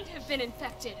 He might have been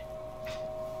infected.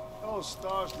 Oh,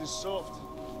 stars, this soft.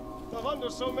 No wonder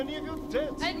so many of you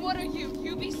dead. And what are you,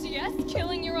 UBCS?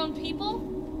 Killing your own people?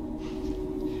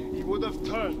 He would have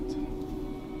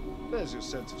turned. There's your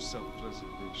sense of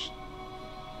self-preservation.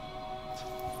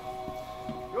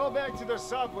 Go back to the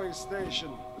subway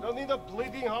station. We don't need a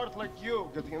bleeding heart like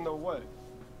you getting in the way.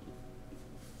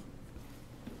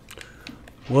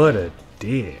 What a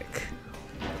dick.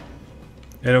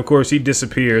 And of course he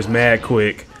disappears mad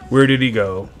quick. Where did he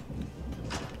go?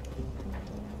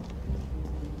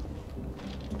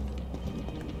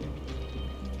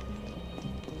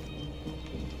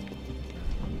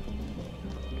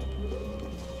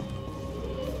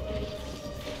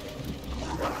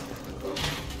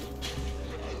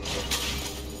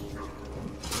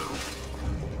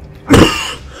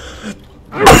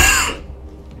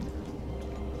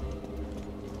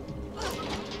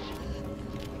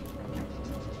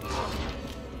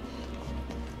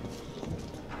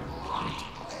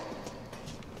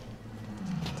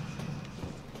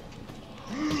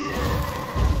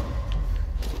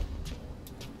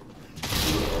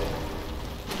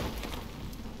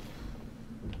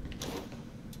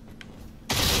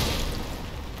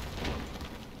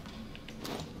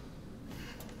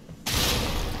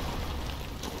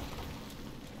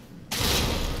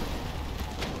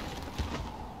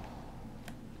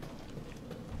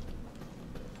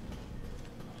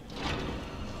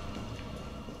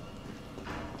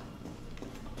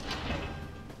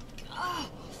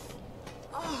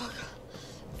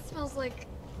 Smells like...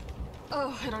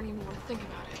 Oh, I don't even want to think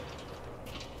about it.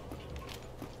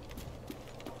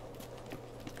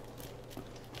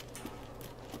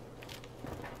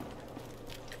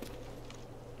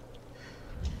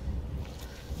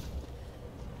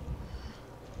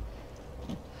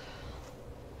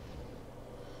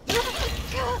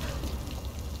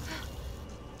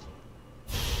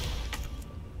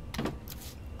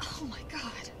 Oh my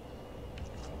god.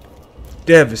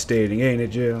 Devastating, ain't it,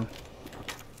 Jill?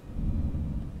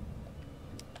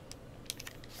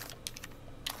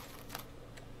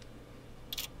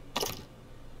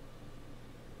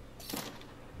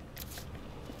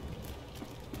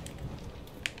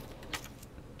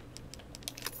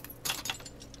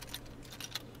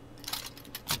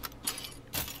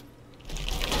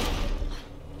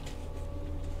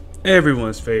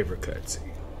 Everyone's favorite cutscene.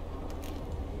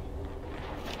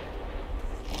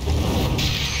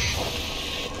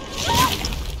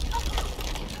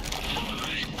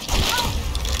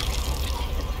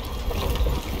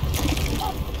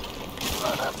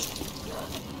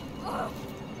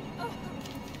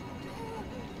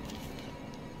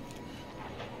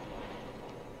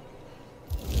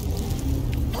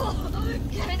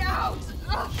 Get out!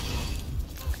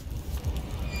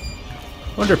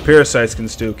 Wonder if parasites can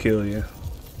still kill you.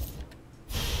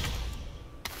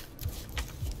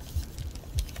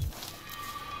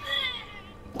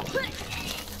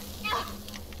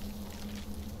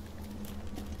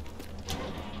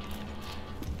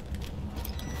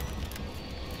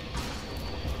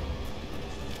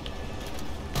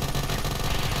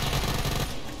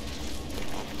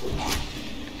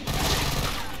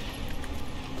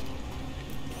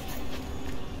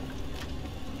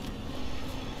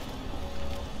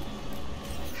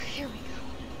 Here we go.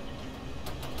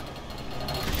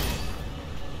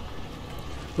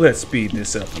 Let's speed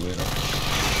this up a little.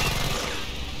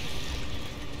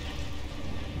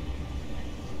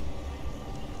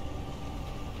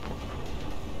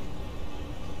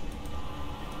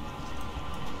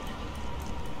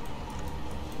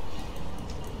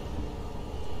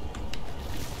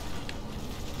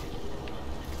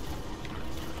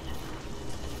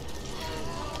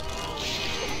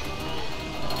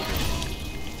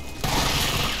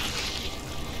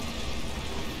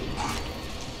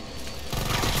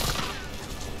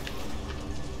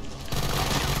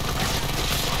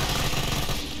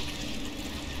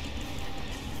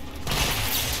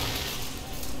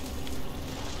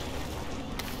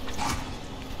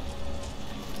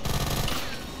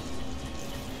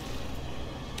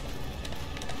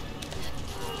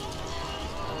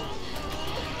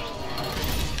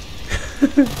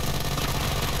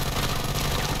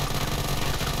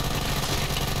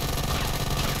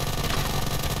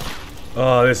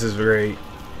 Oh, this is great.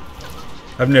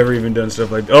 I've never even done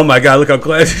stuff like that. Oh my god, look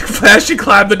how fast she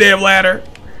climbed the damn ladder.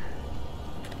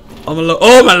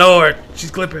 Oh my lord.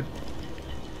 She's clipping.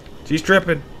 She's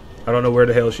tripping. I don't know where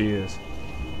the hell she is.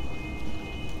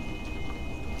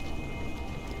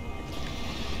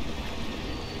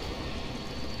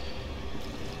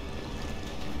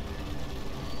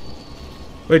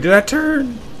 Wait, did I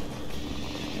turn?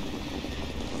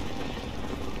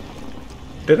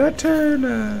 Did I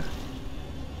turn?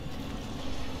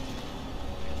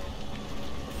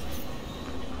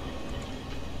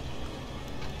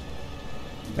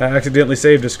 I accidentally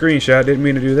saved a screenshot. Didn't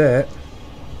mean to do that.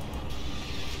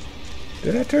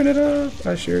 Did I turn it off?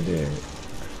 I sure did.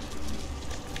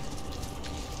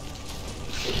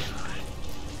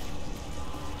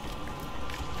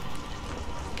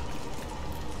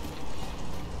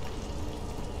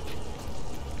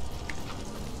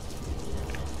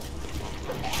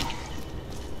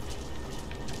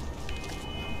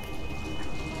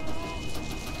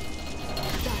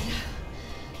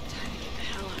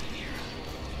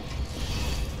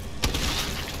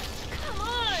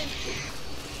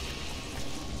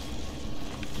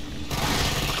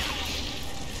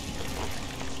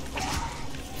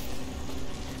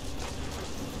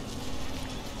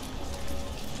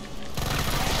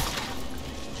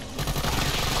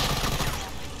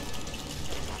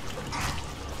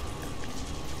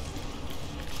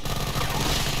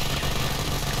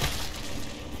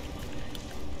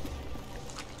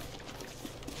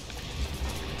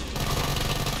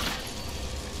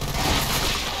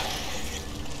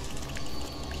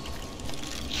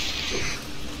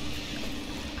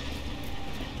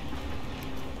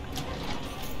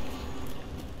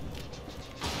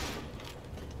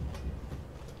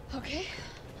 Okay.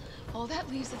 All that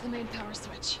leaves is the main power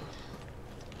switch.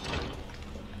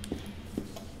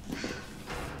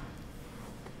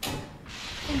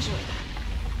 Enjoy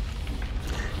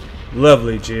that.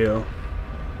 Lovely, Jill.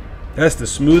 That's the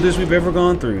smoothest we've ever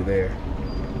gone through there.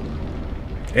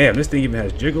 Damn, this thing even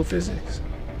has jiggle physics.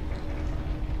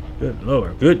 Good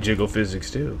lord, good jiggle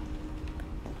physics too.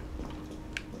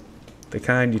 The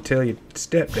kind you tell your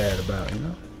stepdad about, you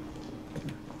know?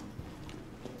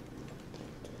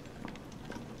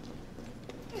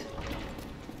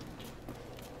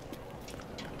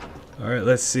 Alright,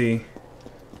 let's see.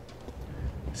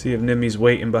 See if Nemi's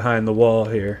waiting behind the wall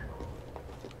here.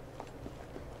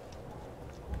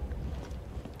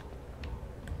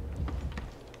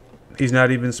 He's not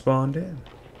even spawned in.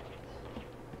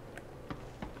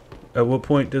 At what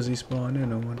point does he spawn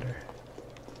in, I wonder?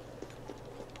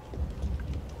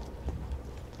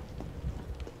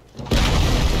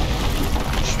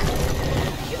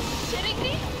 You kidding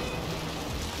me?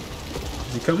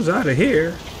 He comes out of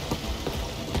here.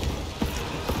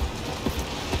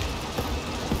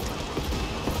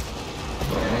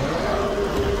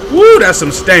 Woo, that's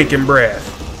some stankin' breath.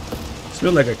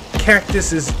 Smell like a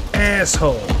cactus's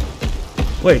asshole.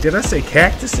 Wait, did I say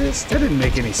cactuses? That didn't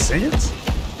make any sense.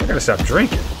 I gotta stop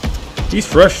drinking. He's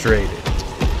frustrated.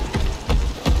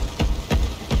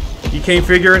 He can't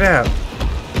figure it out.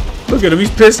 Look at him, he's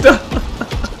pissed off.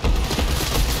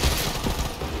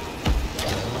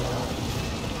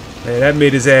 Man, that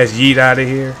made his ass yeet out of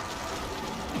here.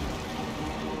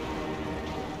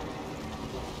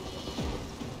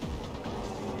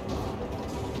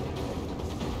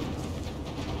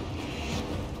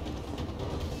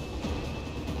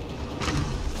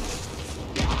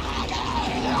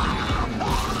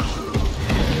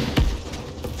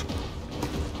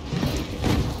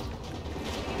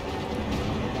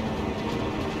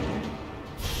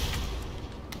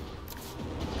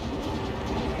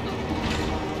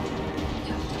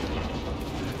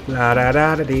 La da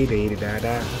da da dee dee da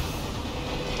da.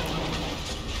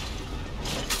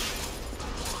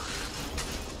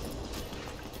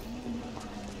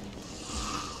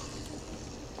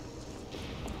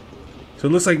 So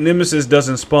it looks like Nemesis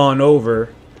doesn't spawn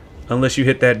over unless you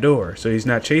hit that door. So he's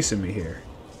not chasing me here.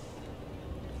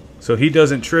 So he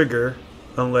doesn't trigger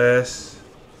unless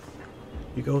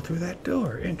you go through that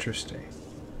door. Interesting.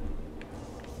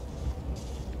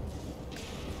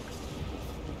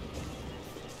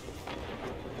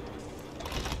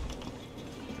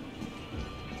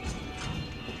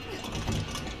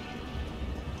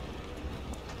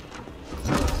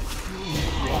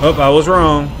 Oh, I was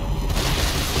wrong.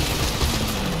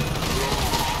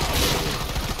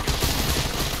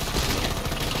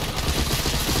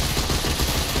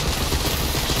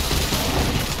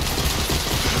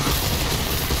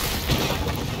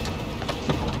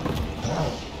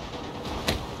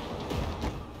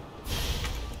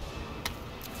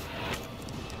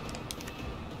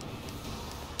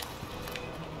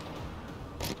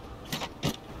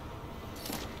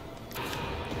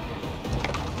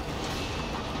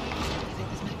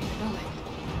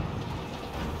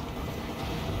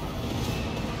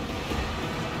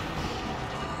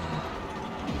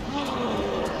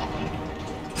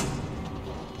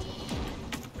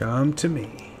 Come to me.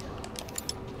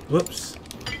 Whoops.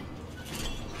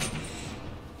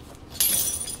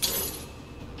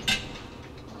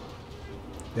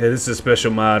 Yeah, this is a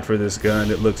special mod for this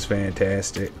gun. It looks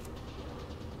fantastic.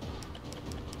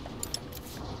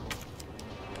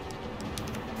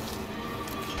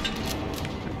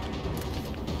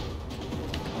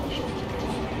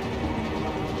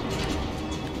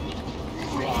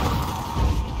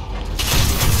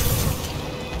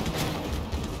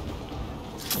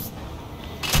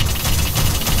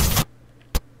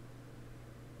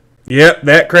 Yep,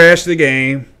 that crashed the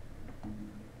game.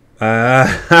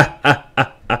 I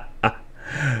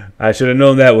should have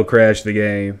known that would crash the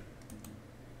game.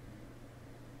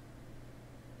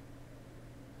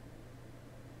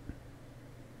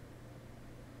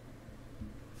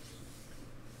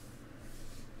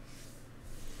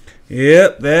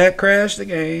 Yep, that crashed the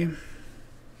game.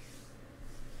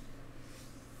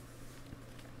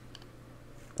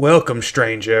 Welcome,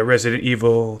 stranger, Resident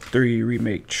Evil 3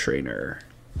 Remake trainer.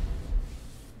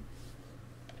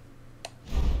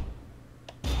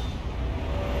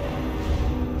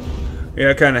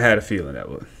 Yeah, I kind of had a feeling that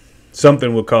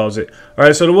something would cause it. All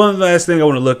right, so the one last thing I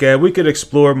want to look at, we could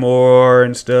explore more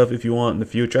and stuff if you want in the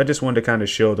future. I just wanted to kind of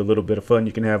show the little bit of fun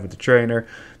you can have with the trainer.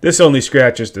 This only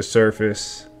scratches the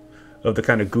surface of the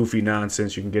kind of goofy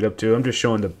nonsense you can get up to. I'm just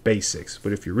showing the basics,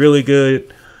 but if you're really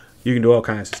good, you can do all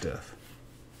kinds of stuff.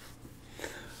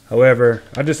 However,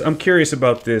 I'm curious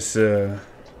about this.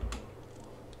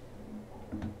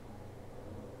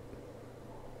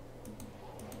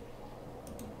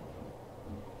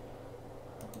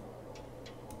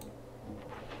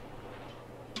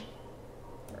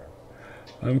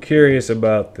 I'm curious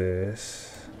about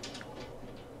this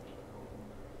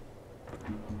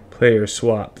player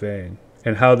swap thing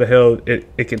and how the hell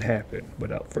it can happen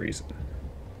without freezing.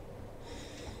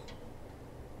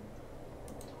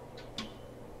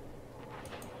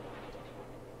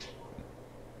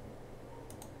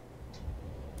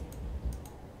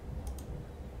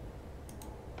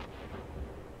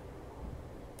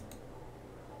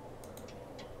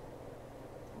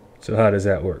 So how does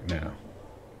that work now?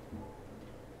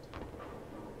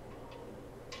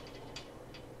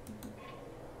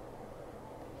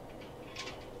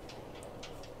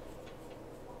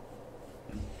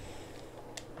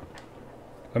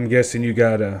 I'm guessing you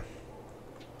gotta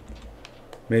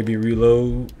maybe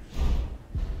reload.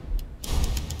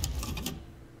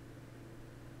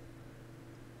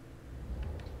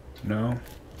 No?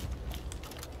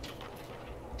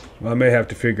 Well, I may have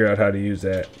to figure out how to use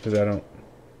that because I don't.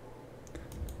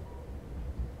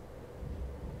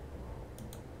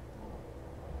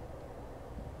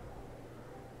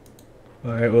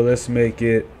 Alright, well, let's make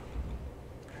it.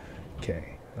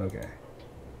 Okay, okay.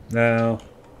 Now.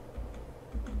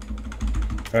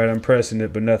 Alright, I'm pressing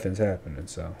it, but nothing's happening,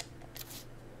 so.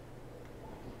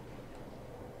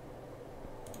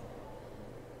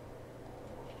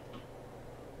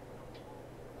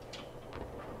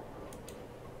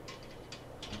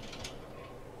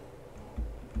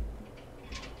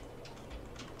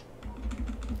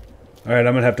 Alright,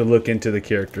 I'm going to have to look into the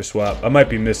character swap. I might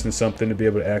be missing something to be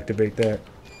able to activate that.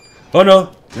 Oh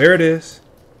no, there it is.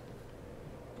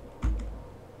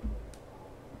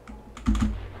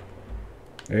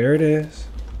 There it is.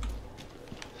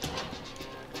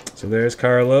 So there's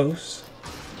Carlos.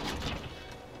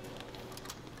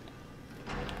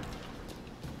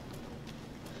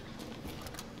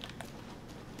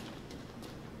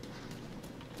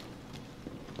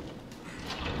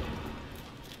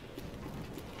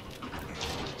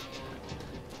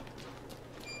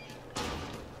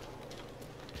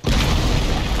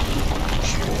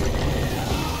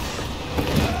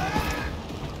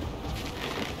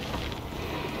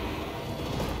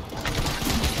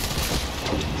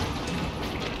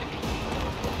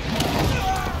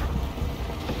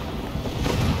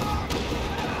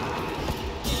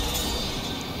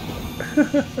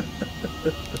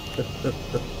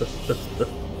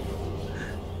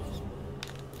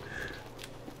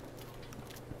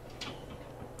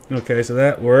 Okay, so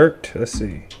that worked. Let's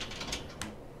see.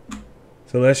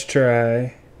 So let's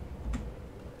try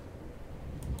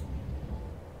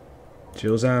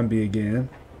Jill Zombie again.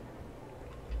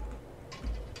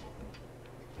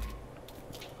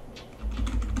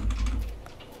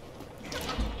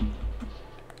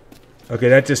 Okay,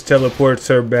 that just teleports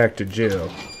her back to Jill.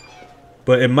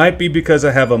 But it might be because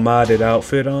I have a modded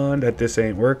outfit on that this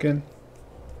ain't working.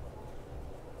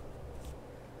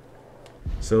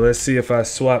 So let's see if I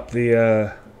swap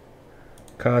the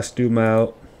costume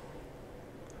out.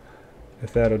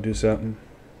 If that'll do something.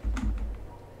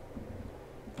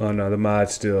 Oh no, the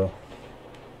mod's still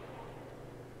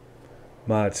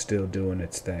doing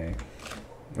its thing.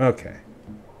 Okay.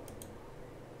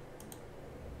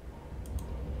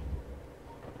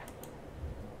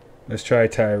 Let's try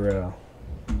Tyrell.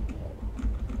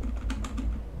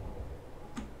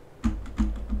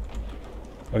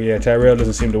 Oh yeah, Tyrell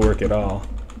doesn't seem to work at all.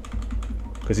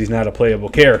 Because he's not a playable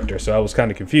character, so I was kind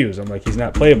of confused. I'm like, he's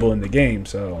not playable in the game,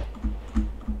 so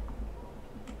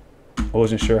I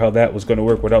wasn't sure how that was going to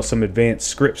work without some advanced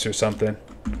scripts or something.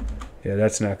 Yeah,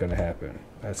 that's not going to happen.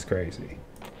 That's crazy.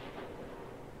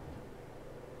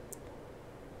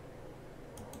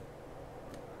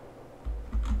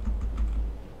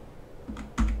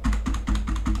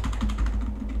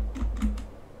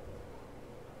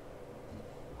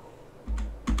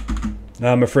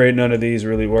 Now I'm afraid none of these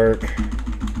really work.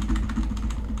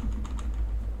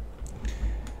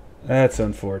 That's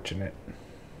unfortunate.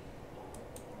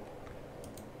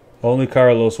 Only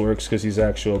Carlos works because he's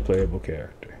actual playable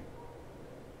character.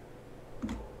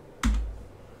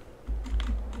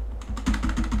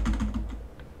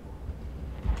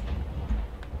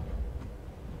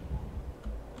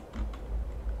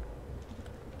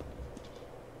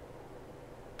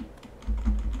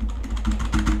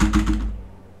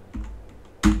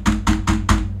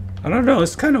 I don't know,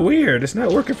 it's kind of weird. It's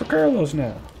not working for Carlos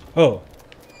now. Oh.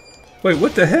 Wait,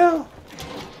 what the hell?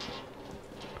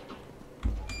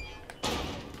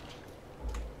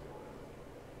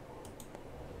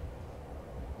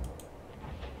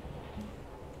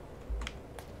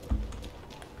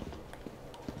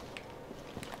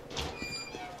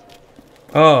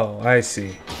 Oh, I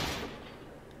see.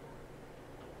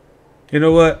 You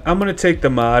know what? I'm going to take the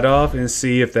mod off and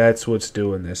see if that's what's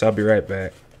doing this. I'll be right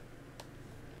back.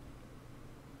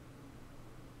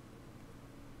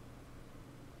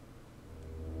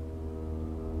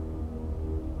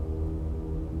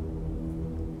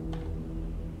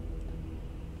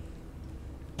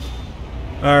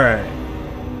 Alright.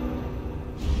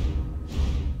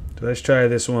 So let's try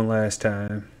this one last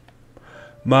time.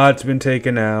 Mod's been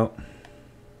taken out.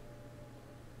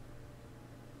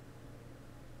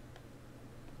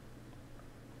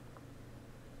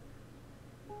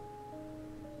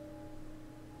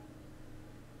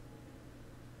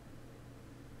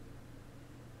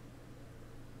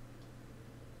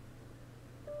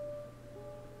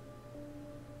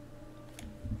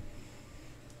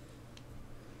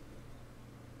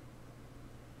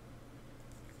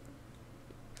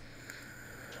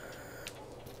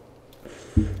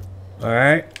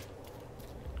 Alright.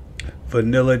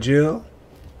 Vanilla Jill.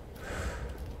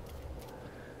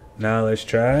 Now let's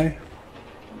try.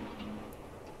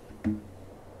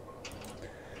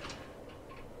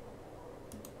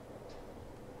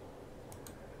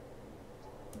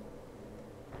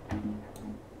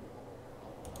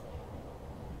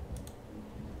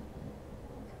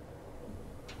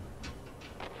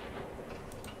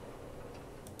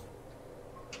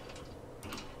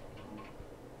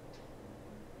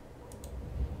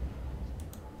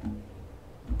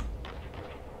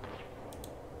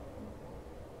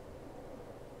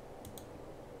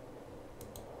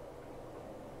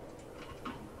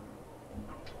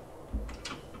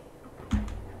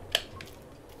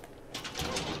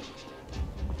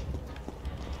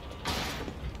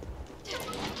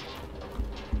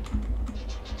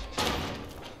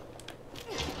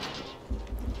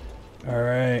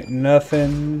 Alright,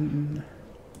 nothing.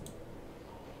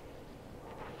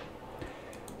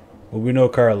 Well, we know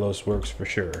Carlos works for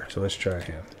sure, so let's try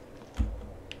him.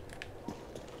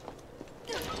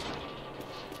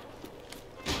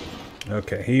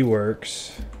 Okay, he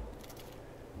works.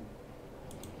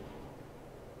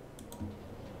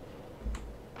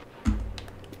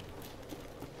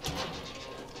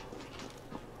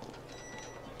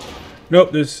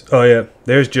 Nope, there's... Oh, yeah.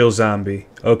 There's Jill Zombie.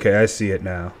 Okay, I see it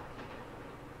now.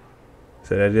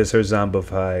 So that is her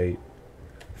zombified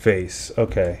face.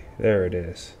 Okay, there it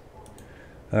is.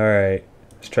 Alright.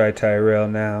 Let's try Tyrell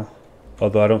now.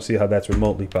 Although I don't see how that's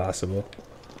remotely possible.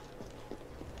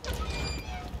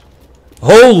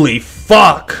 Holy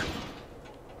fuck!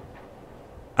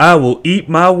 I will eat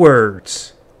my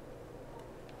words.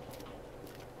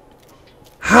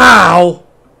 How?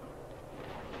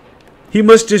 He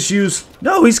must just use...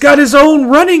 No, he's got his own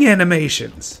running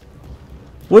animations.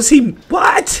 Was he...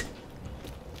 What?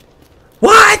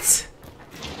 What?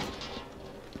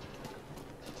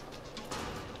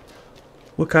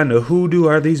 What kind of hoodoo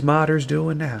are these modders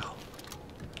doing now?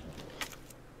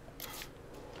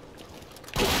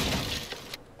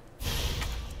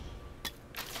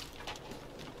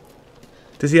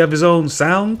 Does he have his own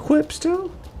sound clips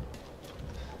too?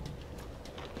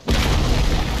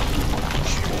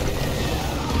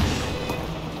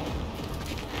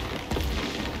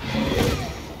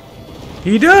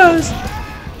 He does.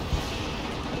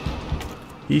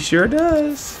 He sure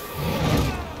does.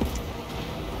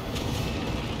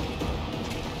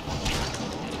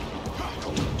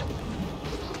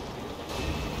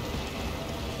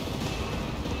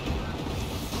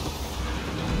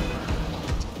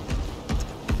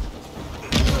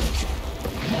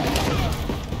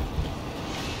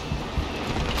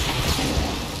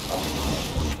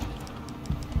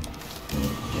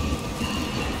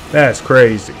 That's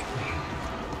crazy.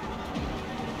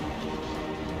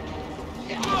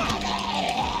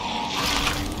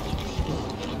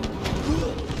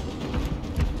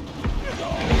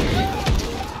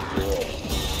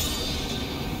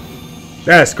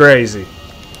 That's crazy.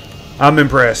 I'm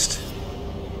impressed.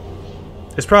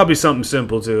 It's probably something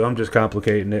simple too. I'm just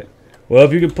complicating it. Well,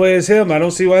 if you can play as him, I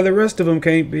don't see why the rest of them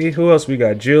can't be. Who else we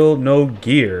got? Jill, no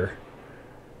gear.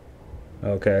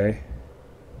 Okay.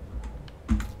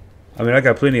 I mean, I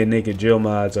got plenty of naked Jill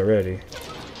mods already.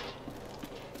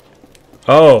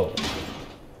 Oh.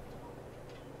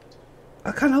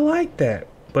 I kind of like that.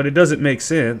 But it doesn't make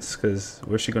sense, because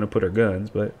where's she going to put her guns?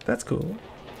 But that's cool.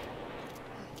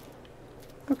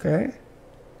 Okay.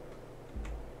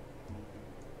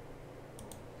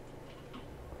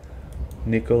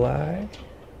 Nikolai.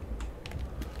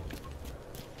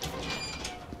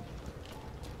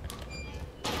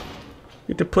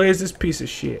 Get to play as this piece of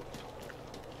shit.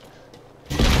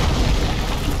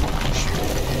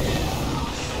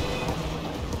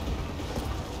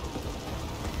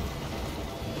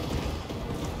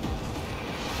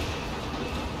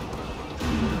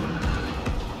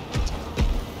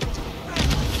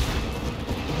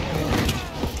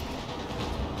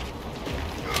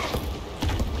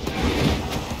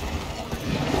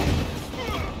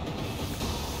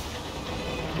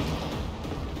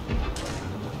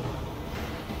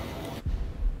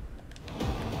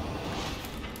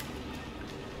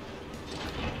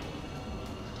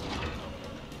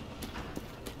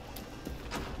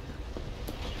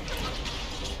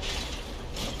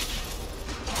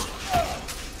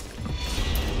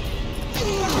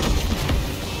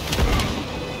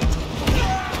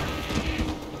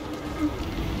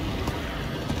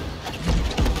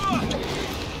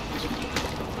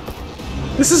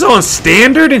 This is on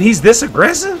standard and he's this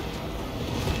aggressive?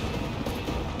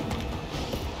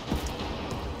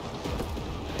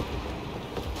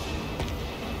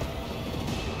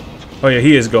 Oh yeah,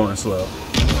 he is going slow.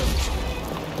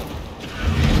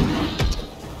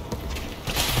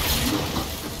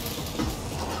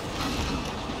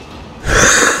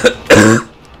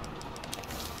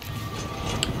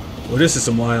 Well, this is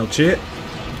some wild shit.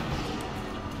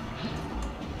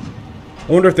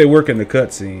 I wonder if they work in the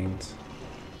cutscenes.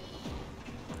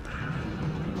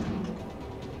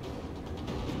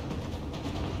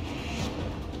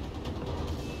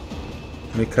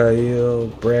 Mikhail,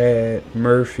 Brad,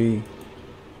 Murphy.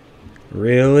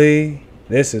 Really?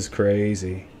 This is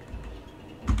crazy.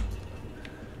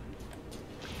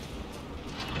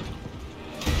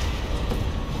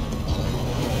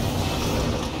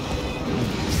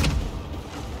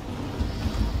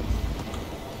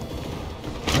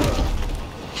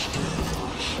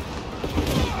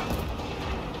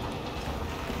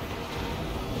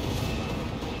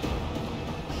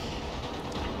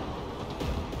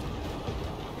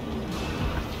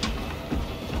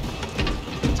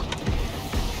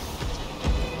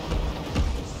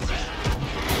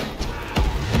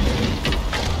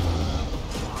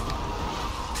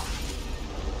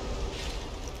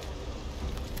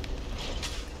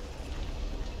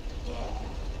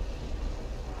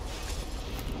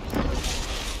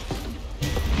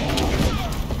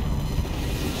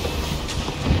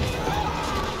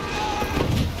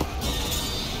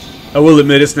 I will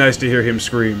admit it's nice to hear him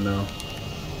scream, though.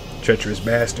 Treacherous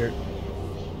bastard.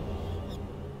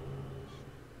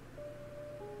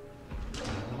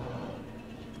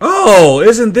 Oh,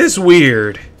 isn't this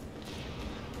weird?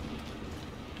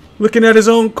 Looking at his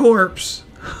own corpse.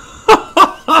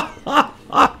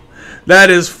 That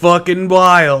is fucking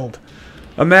wild.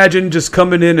 Imagine just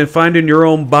coming in and finding your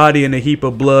own body in a heap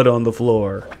of blood on the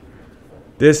floor.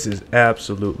 This is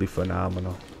absolutely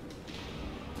phenomenal.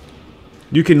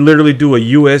 You can literally do a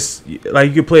US, like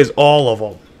you can play as all of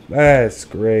them. That's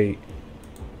great.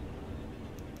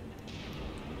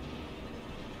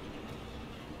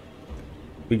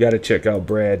 We gotta check out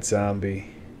Brad Zombie.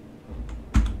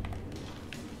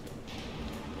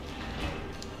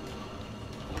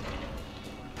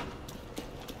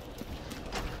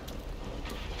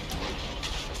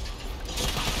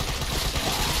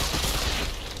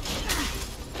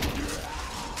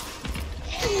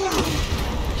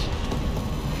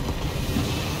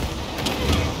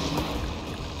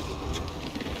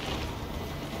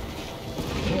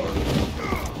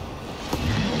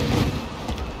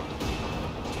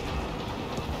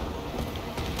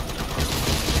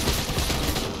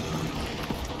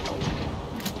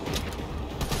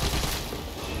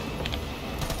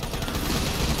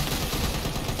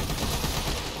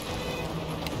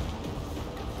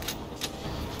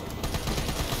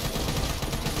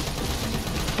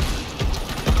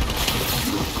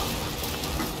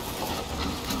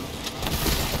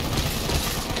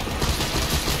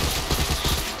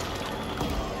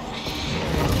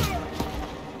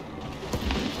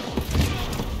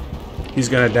 He's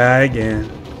gonna die again.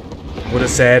 What a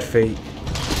sad fate.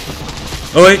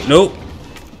 Oh wait, nope.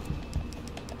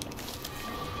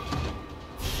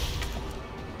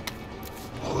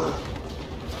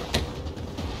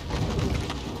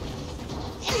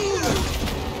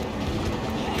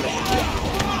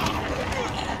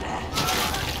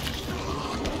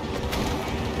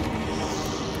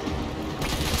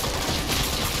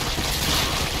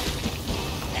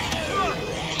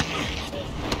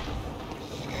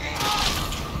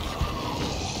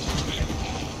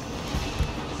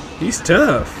 He's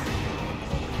tough.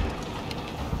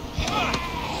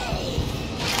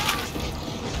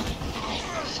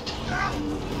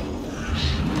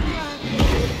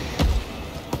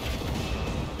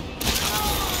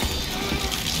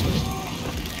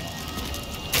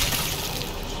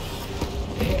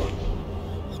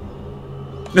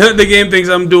 The game thinks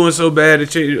I'm doing so bad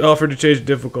it offered to change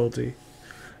difficulty.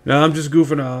 No, I'm just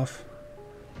goofing off.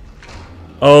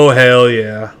 Oh, hell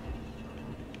yeah.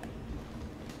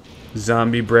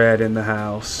 Zombie Brad in the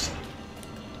house.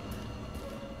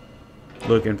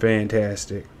 Looking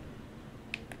fantastic.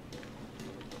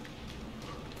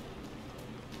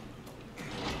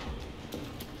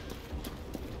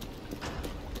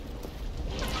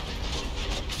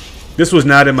 This was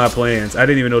not in my plans. I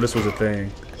didn't even know this was a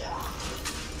thing.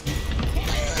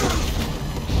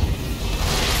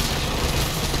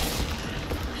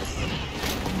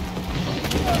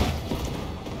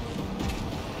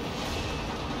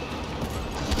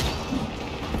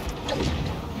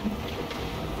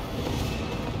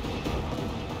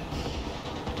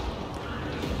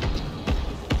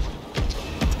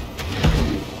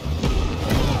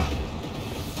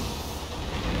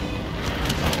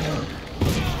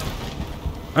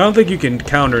 I don't think you can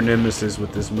counter Nemesis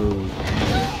with this move.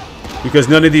 Because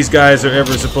none of these guys are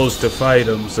ever supposed to fight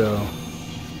him, so...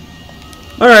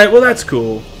 Alright, well that's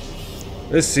cool.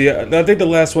 Let's see, I think the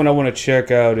last one I want to check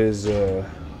out is... the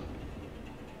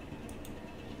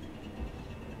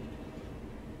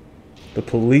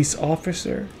police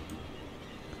officer?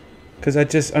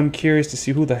 Because I'm curious to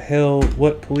see who the hell,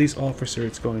 what police officer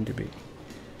it's going to be.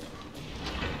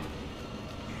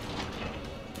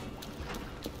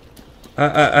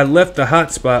 I left the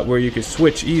hotspot where you could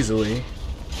switch easily.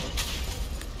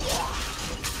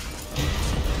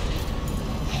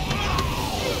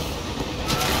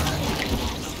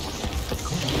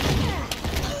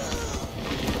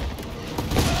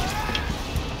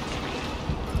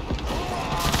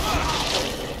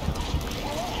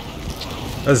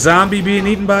 A zombie being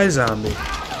eaten by a zombie.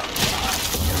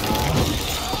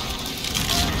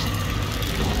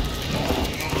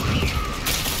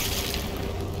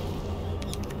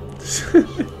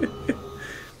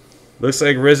 Looks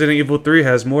like Resident Evil 3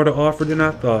 has more to offer than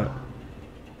I thought.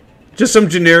 Just some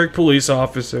generic police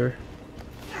officer.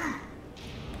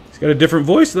 He's got a different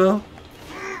voice though.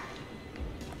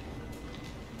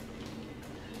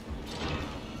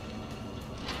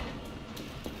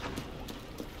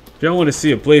 If y'all want to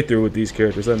see a playthrough with these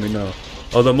characters, let me know.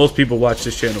 Although most people watch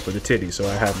this channel for the titties, so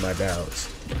I have my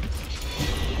doubts.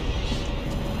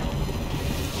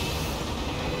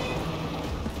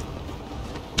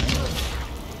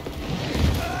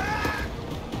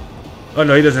 Oh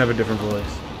no, he doesn't have a different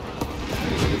voice.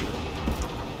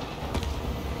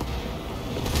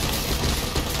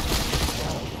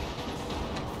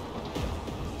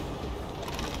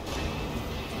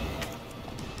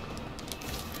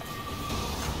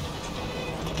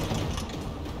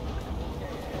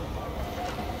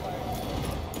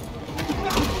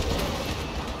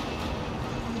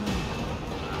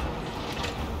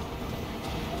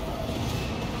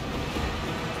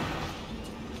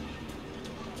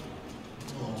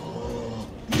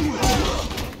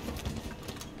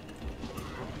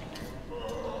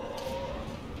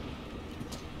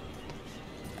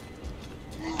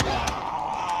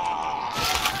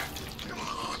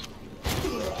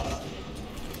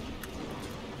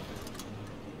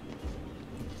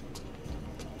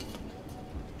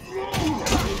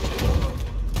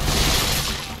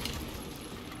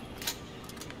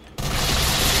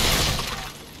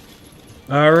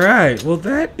 Alright, well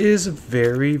that is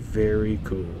very, very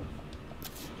cool.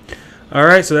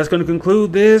 Alright, so that's going to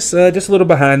conclude this. Just a little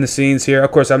behind the scenes here.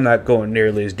 Of course, I'm not going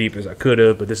nearly as deep as I could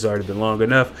have, but this has already been long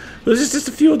enough. But there's just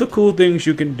a few of the cool things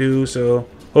you can do, so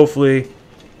hopefully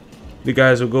you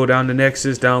guys will go down to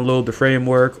Nexus, download the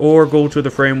framework, or go to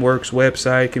the framework's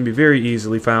website. It can be very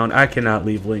easily found. I cannot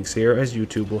leave links here, as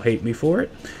YouTube will hate me for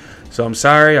it. So I'm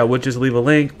sorry, I would just leave a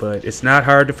link, but it's not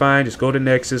hard to find. Just go to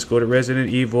Nexus, go to Resident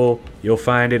Evil. You'll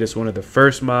find it. It's one of the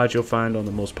first mods you'll find on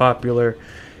the most popular.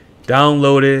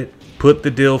 Download it, put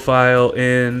the DIL file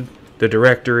in the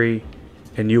directory,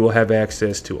 and you will have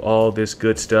access to all this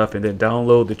good stuff. And then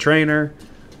download the trainer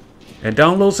and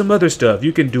download some other stuff.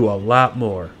 You can do a lot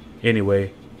more.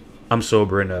 Anyway, I'm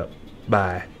sobering up.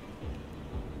 Bye.